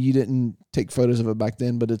 and you didn't take photos of it back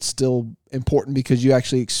then, but it's still important because you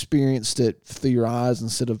actually experienced it through your eyes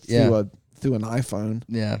instead of through an iPhone.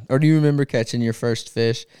 Yeah. Or do you remember catching your first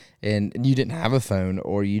fish and you didn't have a phone,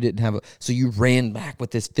 or you didn't have so you ran back with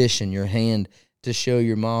this fish in your hand to show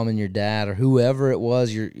your mom and your dad or whoever it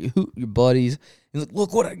was, your buddies. And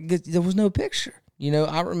look what there was no picture.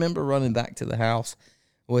 I remember running back to the house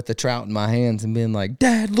with the trout in my hands and being like,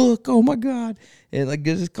 Dad, look, oh my God. And I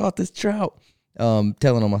just caught this trout.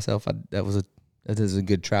 Telling on myself that was a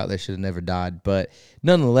good trout that should have never died. But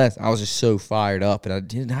nonetheless, I was just so fired up and I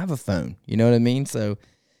didn't have a phone. You know what I mean? So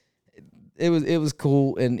it was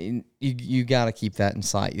cool, and you got to keep that in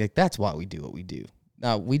sight. Like, that's why we do what we do.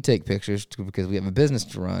 Now, we take pictures because we have a business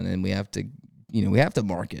to run and we have to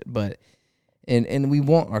market, but and we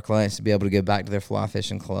want our clients to be able to go back to their fly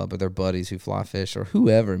fishing club or their buddies who fly fish or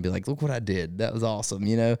whoever and be like, look what I did. That was awesome,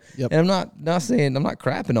 Yep. And I'm not saying, I'm not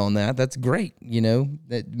crapping on that. That's great,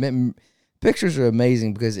 Pictures are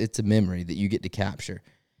amazing because it's a memory that you get to capture,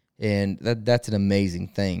 and that's an amazing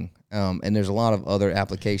thing. And there's a lot of other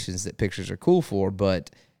applications that pictures are cool for, but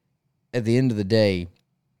at the end of the day,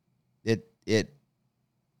 it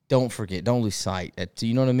don't forget, don't lose sight. Do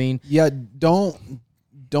you know what I mean? Yeah, don't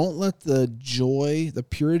let the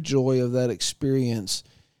pure joy of that experience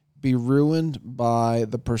be ruined by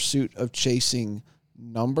the pursuit of chasing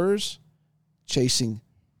numbers, chasing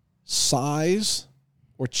size,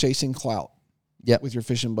 or chasing clout. Yep. With your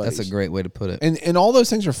fishing buddies. That's a great way to put it. And all those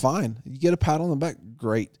things are fine. You get a pat on the back,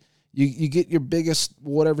 great. You get your biggest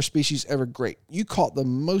whatever species ever, great. You caught the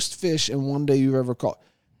most fish in one day you've ever caught,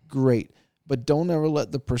 great. But don't ever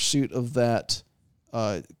let the pursuit of that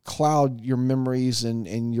cloud your memories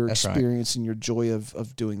and your That's experience and your joy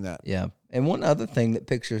of doing that. Yeah. And one other thing that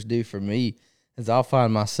pictures do for me is I'll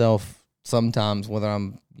find myself sometimes, whether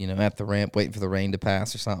I'm, at the ramp waiting for the rain to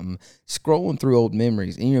pass or something, scrolling through old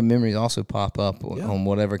memories. And your memories also pop up on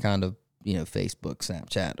whatever kind of, Facebook,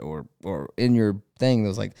 Snapchat, or in your thing that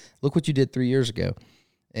was like, look what you did 3 years ago.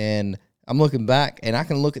 And I'm looking back and I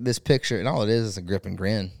can look at this picture and all it is a grip and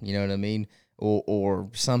grin. You know what I mean? Or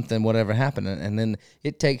something, whatever happened. And then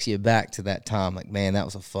it takes you back to that time. Like, man, that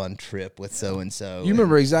was a fun trip with so-and-so. You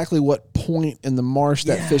remember exactly what point in the marsh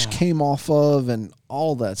that fish came off of and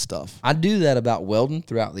all that stuff. I do that about welding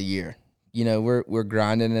throughout the year. We're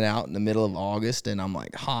grinding it out in the middle of August and I'm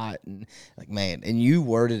like hot and like, man, and you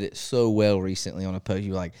worded it so well recently on a post.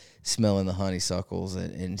 You were like smelling the honeysuckles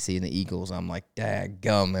and seeing the eagles. I'm like,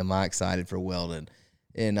 daggum, am I excited for welding?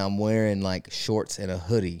 And I'm wearing like shorts and a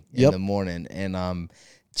hoodie in the morning, and I'm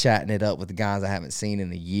chatting it up with the guys I haven't seen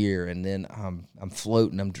in a year, and then I'm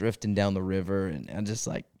floating, I'm drifting down the river, and I just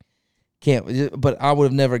like can't. But I would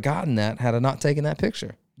have never gotten that had I not taken that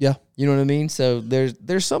picture. Yeah, you know what I mean. So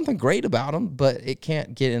there's something great about them, but it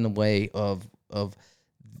can't get in the way of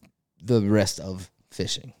the rest of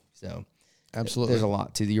fishing. So absolutely, there's a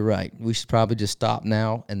lot to. You're right. We should probably just stop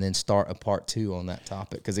now and then start a part 2 on that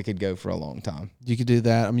topic because it could go for a long time. You could do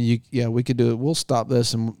that. I mean, we could do it. We'll stop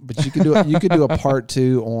this, but you could do it. You could do a part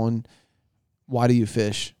 2 on why do you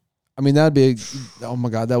fish. I mean, that'd be oh my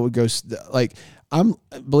god, that would go like.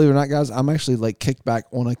 Believe it or not, guys, I'm actually like kicked back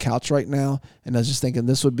on a couch right now, and I was just thinking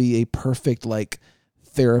this would be a perfect like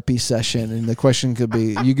therapy session. And the question could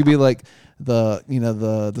be, you could be like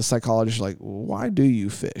the psychologist, like, why do you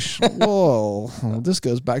fish? Whoa, this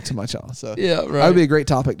goes back to my child. So yeah, right. That would be a great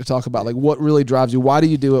topic to talk about. Like, what really drives you? Why do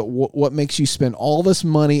you do it? What makes you spend all this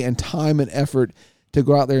money and time and effort to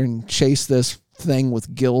go out there and chase this thing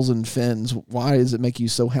with gills and fins? Why does it make you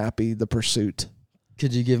so happy? The pursuit.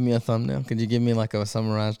 Could you give me a thumbnail? Could you give me like a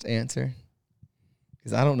summarized answer?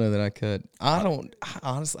 Because I don't know that I could.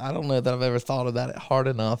 Honestly, I don't know that I've ever thought about it hard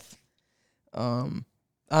enough.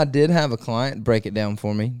 I did have a client break it down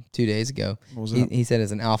for me 2 days ago. What was that? He said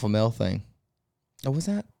it's an alpha male thing. Oh, was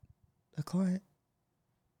that a client?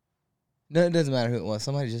 No, it doesn't matter who it was.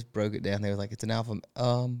 Somebody just broke it down. They were like, it's an alpha.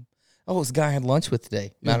 Oh, it's a guy I had lunch with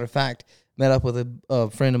today. Matter of fact, met up with a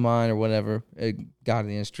friend of mine or whatever, a guy in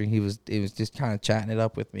the industry. He was just kind of chatting it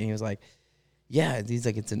up with me. He was like, yeah, he's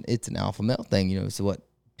like, it's an alpha male thing, you know, so what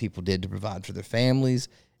people did to provide for their families.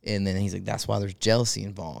 And then he's like, that's why there's jealousy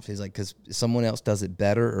involved. He's like, because someone else does it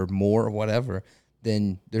better or more or whatever,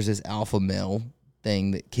 then there's this alpha male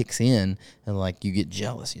thing that kicks in and like you get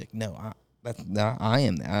jealous. You're like, no, I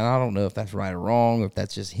am that. I don't know if that's right or wrong or if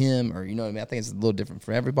that's just him or, you know what I mean? I think it's a little different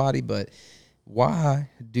for everybody, but why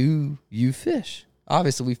do you fish?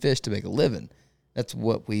 Obviously, we fish to make a living. That's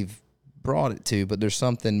what we've brought it to, but there's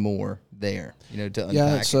something more there, you know, to unpackage.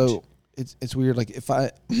 Yeah, so it's weird. Like if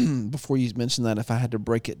I, before you mentioned that, if I had to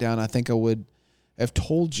break it down, I think I would have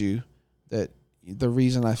told you that the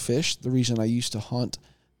reason I fish, the reason I used to hunt,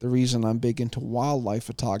 the reason I'm big into wildlife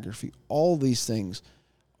photography, all these things,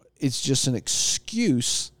 it's just an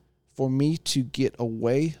excuse for me to get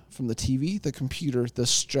away from the TV, the computer, the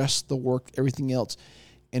stress, the work, everything else,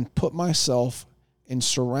 and put myself in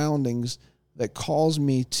surroundings that cause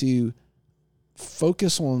me to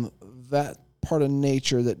focus on that part of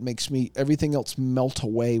nature that makes me everything else melt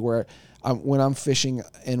away. Where when I'm fishing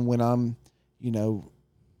and when I'm, you know,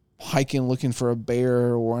 hiking looking for a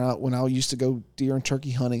bear, or when I used to go deer and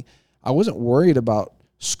turkey hunting, I wasn't worried about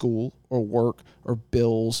school or work or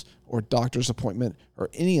bills or doctor's appointment or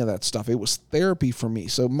any of that stuff. It was therapy for me.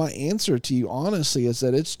 So my answer to you honestly is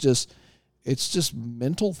that it's just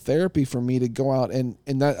mental therapy for me to go out and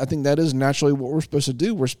that, I think that is naturally what we're supposed to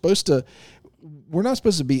do. We're not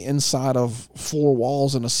supposed to be inside of 4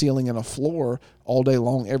 walls and a ceiling and a floor all day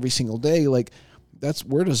long, every single day. Like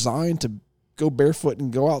we're designed to go barefoot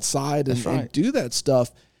and go outside and do that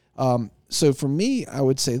stuff. So for me, I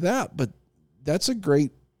would say that, but that's a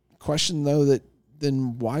great question though, that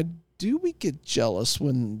then why do we get jealous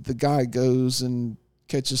when the guy goes and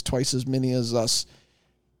catches twice as many as us?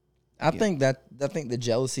 I think the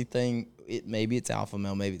jealousy thing, maybe it's alpha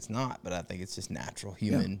male, maybe it's not, but I think it's just natural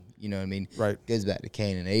human. You know what I mean? Right. It goes back to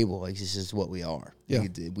Cain and Abel. It's just what we are. Yeah.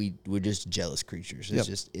 We're just jealous creatures. It's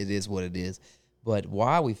just, it is what it is. But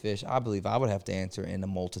why we fish, I believe I would have to answer in a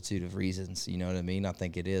multitude of reasons. You know what I mean? I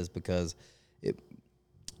think it is because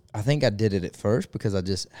I think I did it at first because I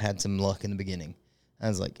just had some luck in the beginning. I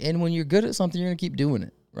was like, and when you're good at something, you're going to keep doing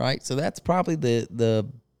it. Right. So that's probably the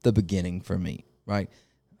beginning for me. Right.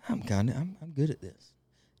 I'm good at this.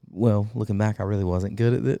 Well, looking back, I really wasn't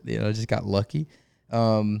good at it. You know, I just got lucky,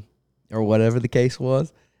 or whatever the case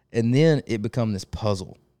was. And then it became this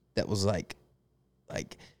puzzle that was like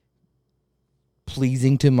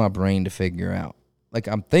pleasing to my brain to figure out. Like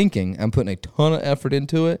I'm putting a ton of effort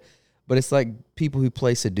into it, but it's like people who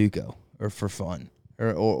play Sudoku or for fun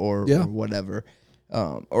or whatever.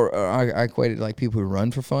 Or I equated like people who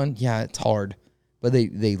run for fun. Yeah, it's hard, but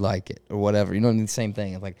they like it or whatever. You know what I mean? The same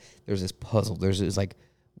thing. It's like there's this puzzle. There's like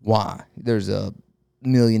why. There's a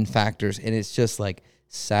million factors, and it's just like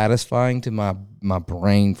satisfying to my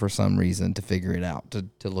brain for some reason to figure it out,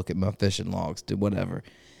 to look at my fishing logs, to whatever.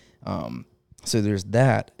 So there's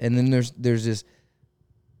that, and then there's this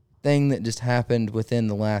thing that just happened within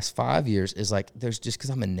the last 5 years is like there's just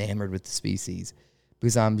because I'm enamored with the species,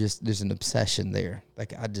 because there's an obsession there.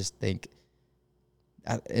 Like I just think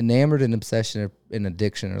enamored and obsession and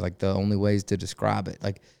addiction are like the only ways to describe it.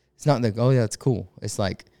 Like it's not like, oh yeah, it's cool. It's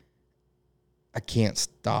like I can't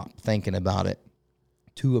stop thinking about it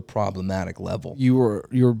to a problematic level. You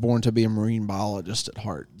were born to be a marine biologist at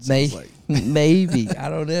heart. Maybe. I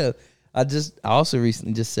don't know. I also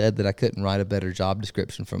recently just said that I couldn't write a better job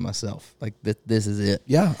description for myself. Like this is it.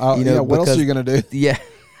 Yeah. What else are you gonna do? Yeah.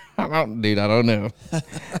 I don't know.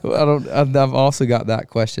 I've also got that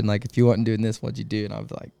question. Like, if you wasn't doing this, what'd you do? And I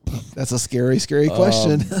was like, that's a scary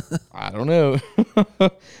question. I don't know.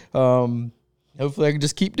 Hopefully I can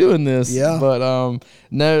just keep doing this. Yeah. But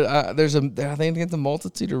no, I think it's a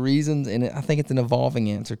multitude of reasons, and I think it's an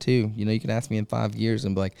evolving answer too. You can ask me in 5 years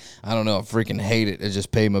and be like, I don't know, I freaking hate it. I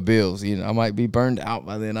just pay my bills. I might be burned out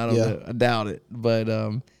by then. I don't know. I doubt it. But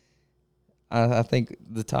I think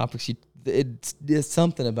the topics it's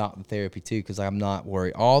something about the therapy too, because I'm not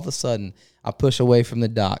worried. All of a sudden, I push away from the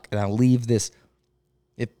dock and I leave this.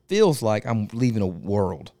 It feels like I'm leaving a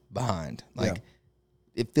world behind. Like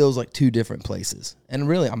it feels like two different places, and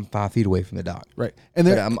really, I'm 5 feet away from the dock. Right, and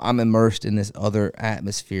I'm immersed in this other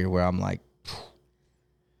atmosphere where I'm like,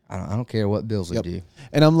 I don't care what bills we do.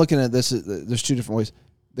 And I'm looking at this. There's two different ways.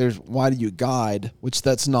 There's why do you guide, which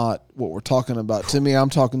that's not what we're talking about. To me, I'm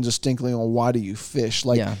talking distinctly on why do you fish.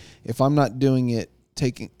 Like if I'm not doing it,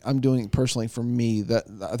 I'm doing it personally for me. That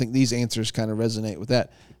I think these answers kind of resonate with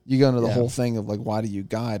that. You go into the whole thing of like, why do you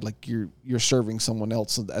guide? Like you're serving someone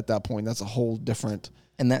else at that point. That's a whole different.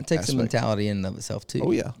 And that takes a mentality in and of itself too.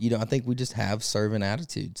 Oh yeah. I think we just have servant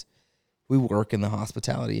attitudes. We work in the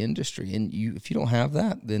hospitality industry, and if you don't have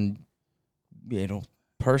that, then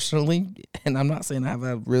personally, and I'm not saying I have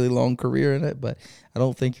a really long career in it, but I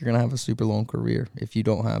don't think you're going to have a super long career if you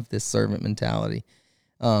don't have this servant mentality.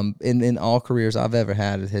 In all careers I've ever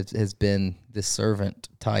had, it has been this servant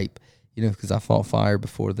type, because I fought fire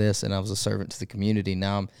before this and I was a servant to the community.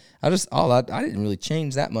 Now I didn't really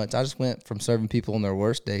change that much. I just went from serving people on their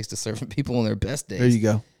worst days to serving people on their best days. There you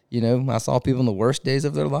go. I saw people on the worst days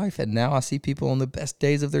of their life, and now I see people on the best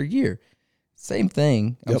days of their year. Same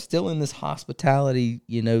thing. I'm still in this hospitality,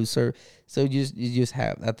 sir. So you just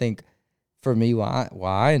have. I think for me, why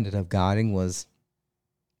I ended up guiding was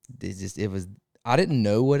it was. I didn't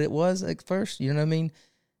know what it was at first. You know what I mean?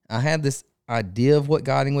 I had this idea of what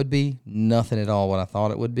guiding would be, nothing at all what I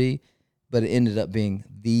thought it would be, but it ended up being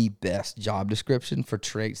the best job description for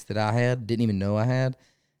traits that I didn't even know I had,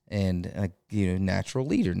 and natural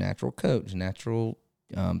leader, natural coach, natural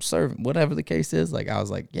servant, whatever the case is. Like I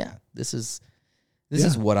was like, yeah, this is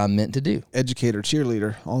what I'm meant to do. Educator,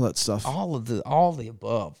 cheerleader, all that stuff. All the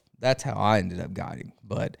above. That's how I ended up guiding.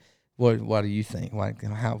 But what do you think?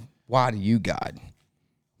 Why do you guide?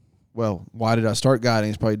 Well, why did I start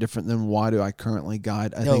guiding is probably different than why do I currently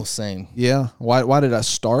guide. I think same. Yeah. Why did I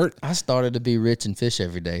start? I started to be rich and fish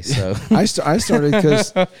every day. So I started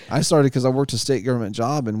because I worked a state government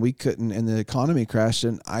job, and we couldn't, and the economy crashed,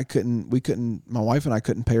 and my wife and I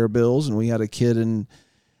couldn't pay our bills, and we had a kid in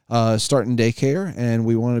starting daycare, and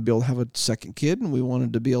we wanted to be able to have a second kid, and we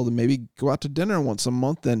wanted to be able to maybe go out to dinner once a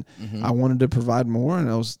month, and I wanted to provide more, and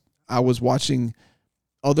I was watching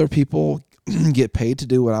other people get paid to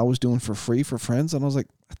do what I was doing for free for friends, and I was like,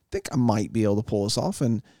 I think I might be able to pull this off,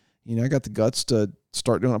 and I got the guts to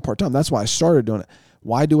start doing it part-time. That's why I started doing it.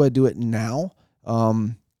 Why do I do it now?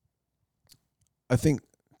 I think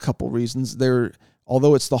a couple reasons.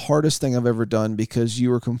 Although it's the hardest thing I've ever done, because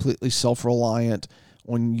you are completely self-reliant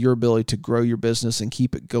on your ability to grow your business and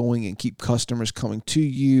keep it going and keep customers coming to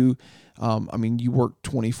you. You work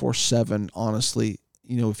 24/7, honestly.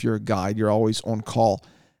 If you're a guide, you're always on call.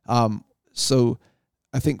 So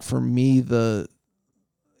I think for me,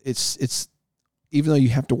 it's even though you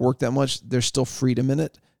have to work that much, there's still freedom in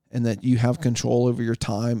it, and that you have control over your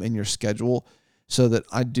time and your schedule. So that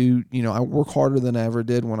I do, I work harder than I ever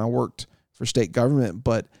did when I worked for state government,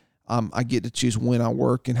 but I get to choose when I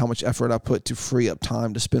work and how much effort I put to free up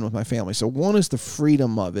time to spend with my family. So one is the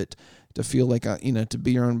freedom of it, to feel like to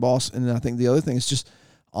be your own boss. And then I think the other thing is just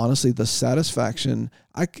honestly the satisfaction.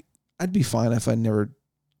 I'd be fine if I never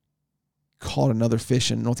caught another fish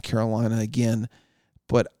in North Carolina again,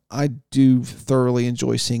 but I do thoroughly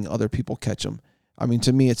enjoy seeing other people catch them.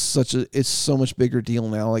 To me, it's so much bigger deal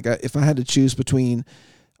now. Like if I had to choose between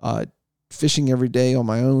fishing every day on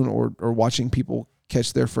my own or watching people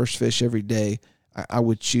catch their first fish every day, I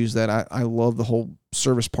would choose that. I love the whole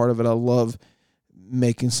service part of it. I love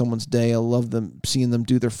making someone's day. I love seeing them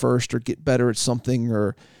do their first or get better at something.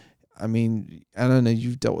 Or, I don't know,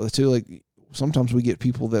 you've dealt with it too. Like sometimes we get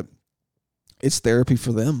people that it's therapy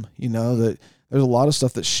for them, that there's a lot of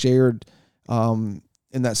stuff that's shared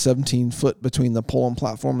in that 17 foot between the pulling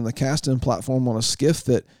platform and the casting platform on a skiff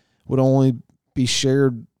that would only be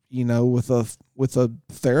shared, you know, with a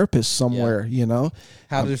therapist somewhere, you know.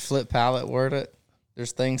 How did Flip Pallet word it?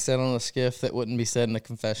 There's things said on a skiff that wouldn't be said in a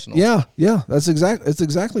confessional. Yeah, that's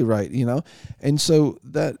exactly right, you know. And so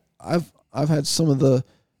that I've had some of the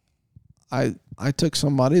I took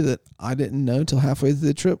somebody that I didn't know until halfway through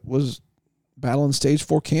the trip was battling stage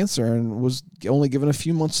 4 cancer and was only given a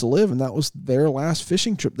few months to live, and that was their last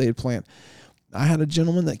fishing trip they had planned. I had a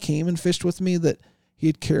gentleman that came and fished with me that he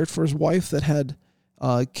had cared for his wife that had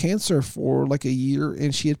cancer for like a year,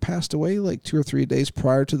 and she had passed away like 2 or 3 days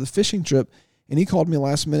prior to the fishing trip. And he called me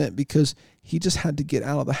last minute because he just had to get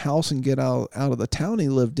out of the house and get out of the town he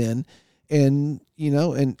lived in. And, you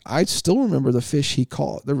know, and I still remember the fish he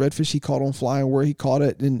caught, the redfish he caught on fly and where he caught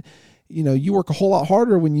it. And, you know, you work a whole lot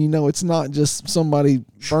harder when you know it's not just somebody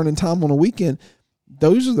burning time on a weekend.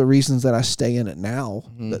 Those are the reasons that I stay in it now,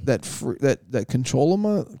 that control of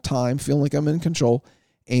my time, feeling like I'm in control,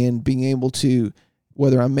 and being able to,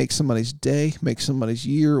 whether I make somebody's day, make somebody's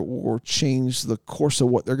year, or change the course of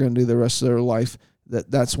what they're going to do the rest of their life,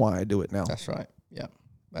 that's why I do it now. That's right. Yeah,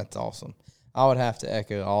 that's awesome. I would have to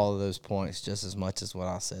echo all of those points just as much as what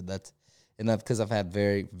I said. That's enough because I've had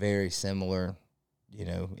very, very similar, you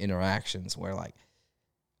know, interactions where like,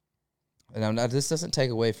 and this doesn't take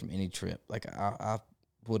away from any trip. Like I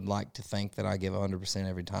would like to think that I give 100%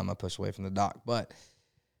 every time I push away from the dock, but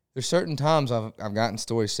there's certain times I've gotten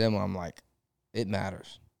stories similar. I'm like, it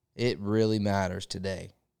matters. It really matters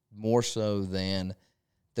today, more so than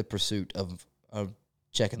the pursuit of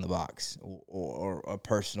checking the box or a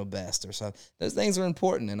personal best or something. Those things are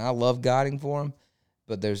important, and I love guiding for them.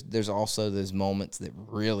 But there's also those moments that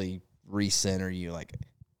really recenter you. Like,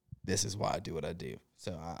 this is why I do what I do.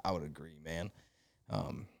 So I would agree, man.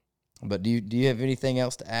 But do you have anything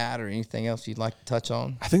else to add or anything else you'd like to touch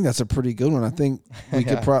on? I think that's a pretty good one. I think we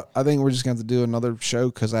could. I think we're just going to have to do another show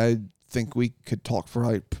because I think we could talk for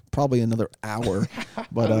like probably another hour.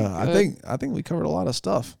 But I think we covered a lot of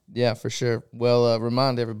stuff. Yeah, for sure. Well,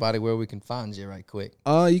 remind everybody where we can find you right quick.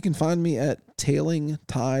 You can find me at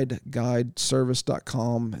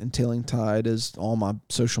tailingtideguideservice.com, and Tailing Tide is all my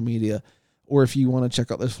social media. Or if you want to check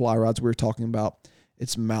out those fly rods we were talking about,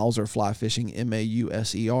 it's Mauser Fly Fishing,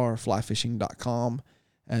 MAUSER, flyfishing.com.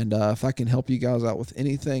 And if I can help you guys out with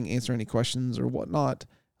anything, answer any questions or whatnot,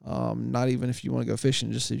 not even if you want to go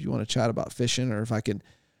fishing, just if you want to chat about fishing, or if I can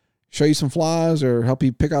show you some flies or help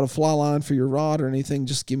you pick out a fly line for your rod or anything,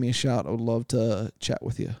 just give me a shout. I would love to chat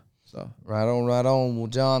with you. So right on. Well,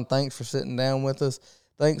 John, thanks for sitting down with us.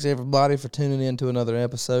 Thanks everybody for tuning in to another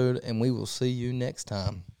episode, and we will see you next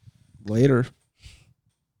time. Later.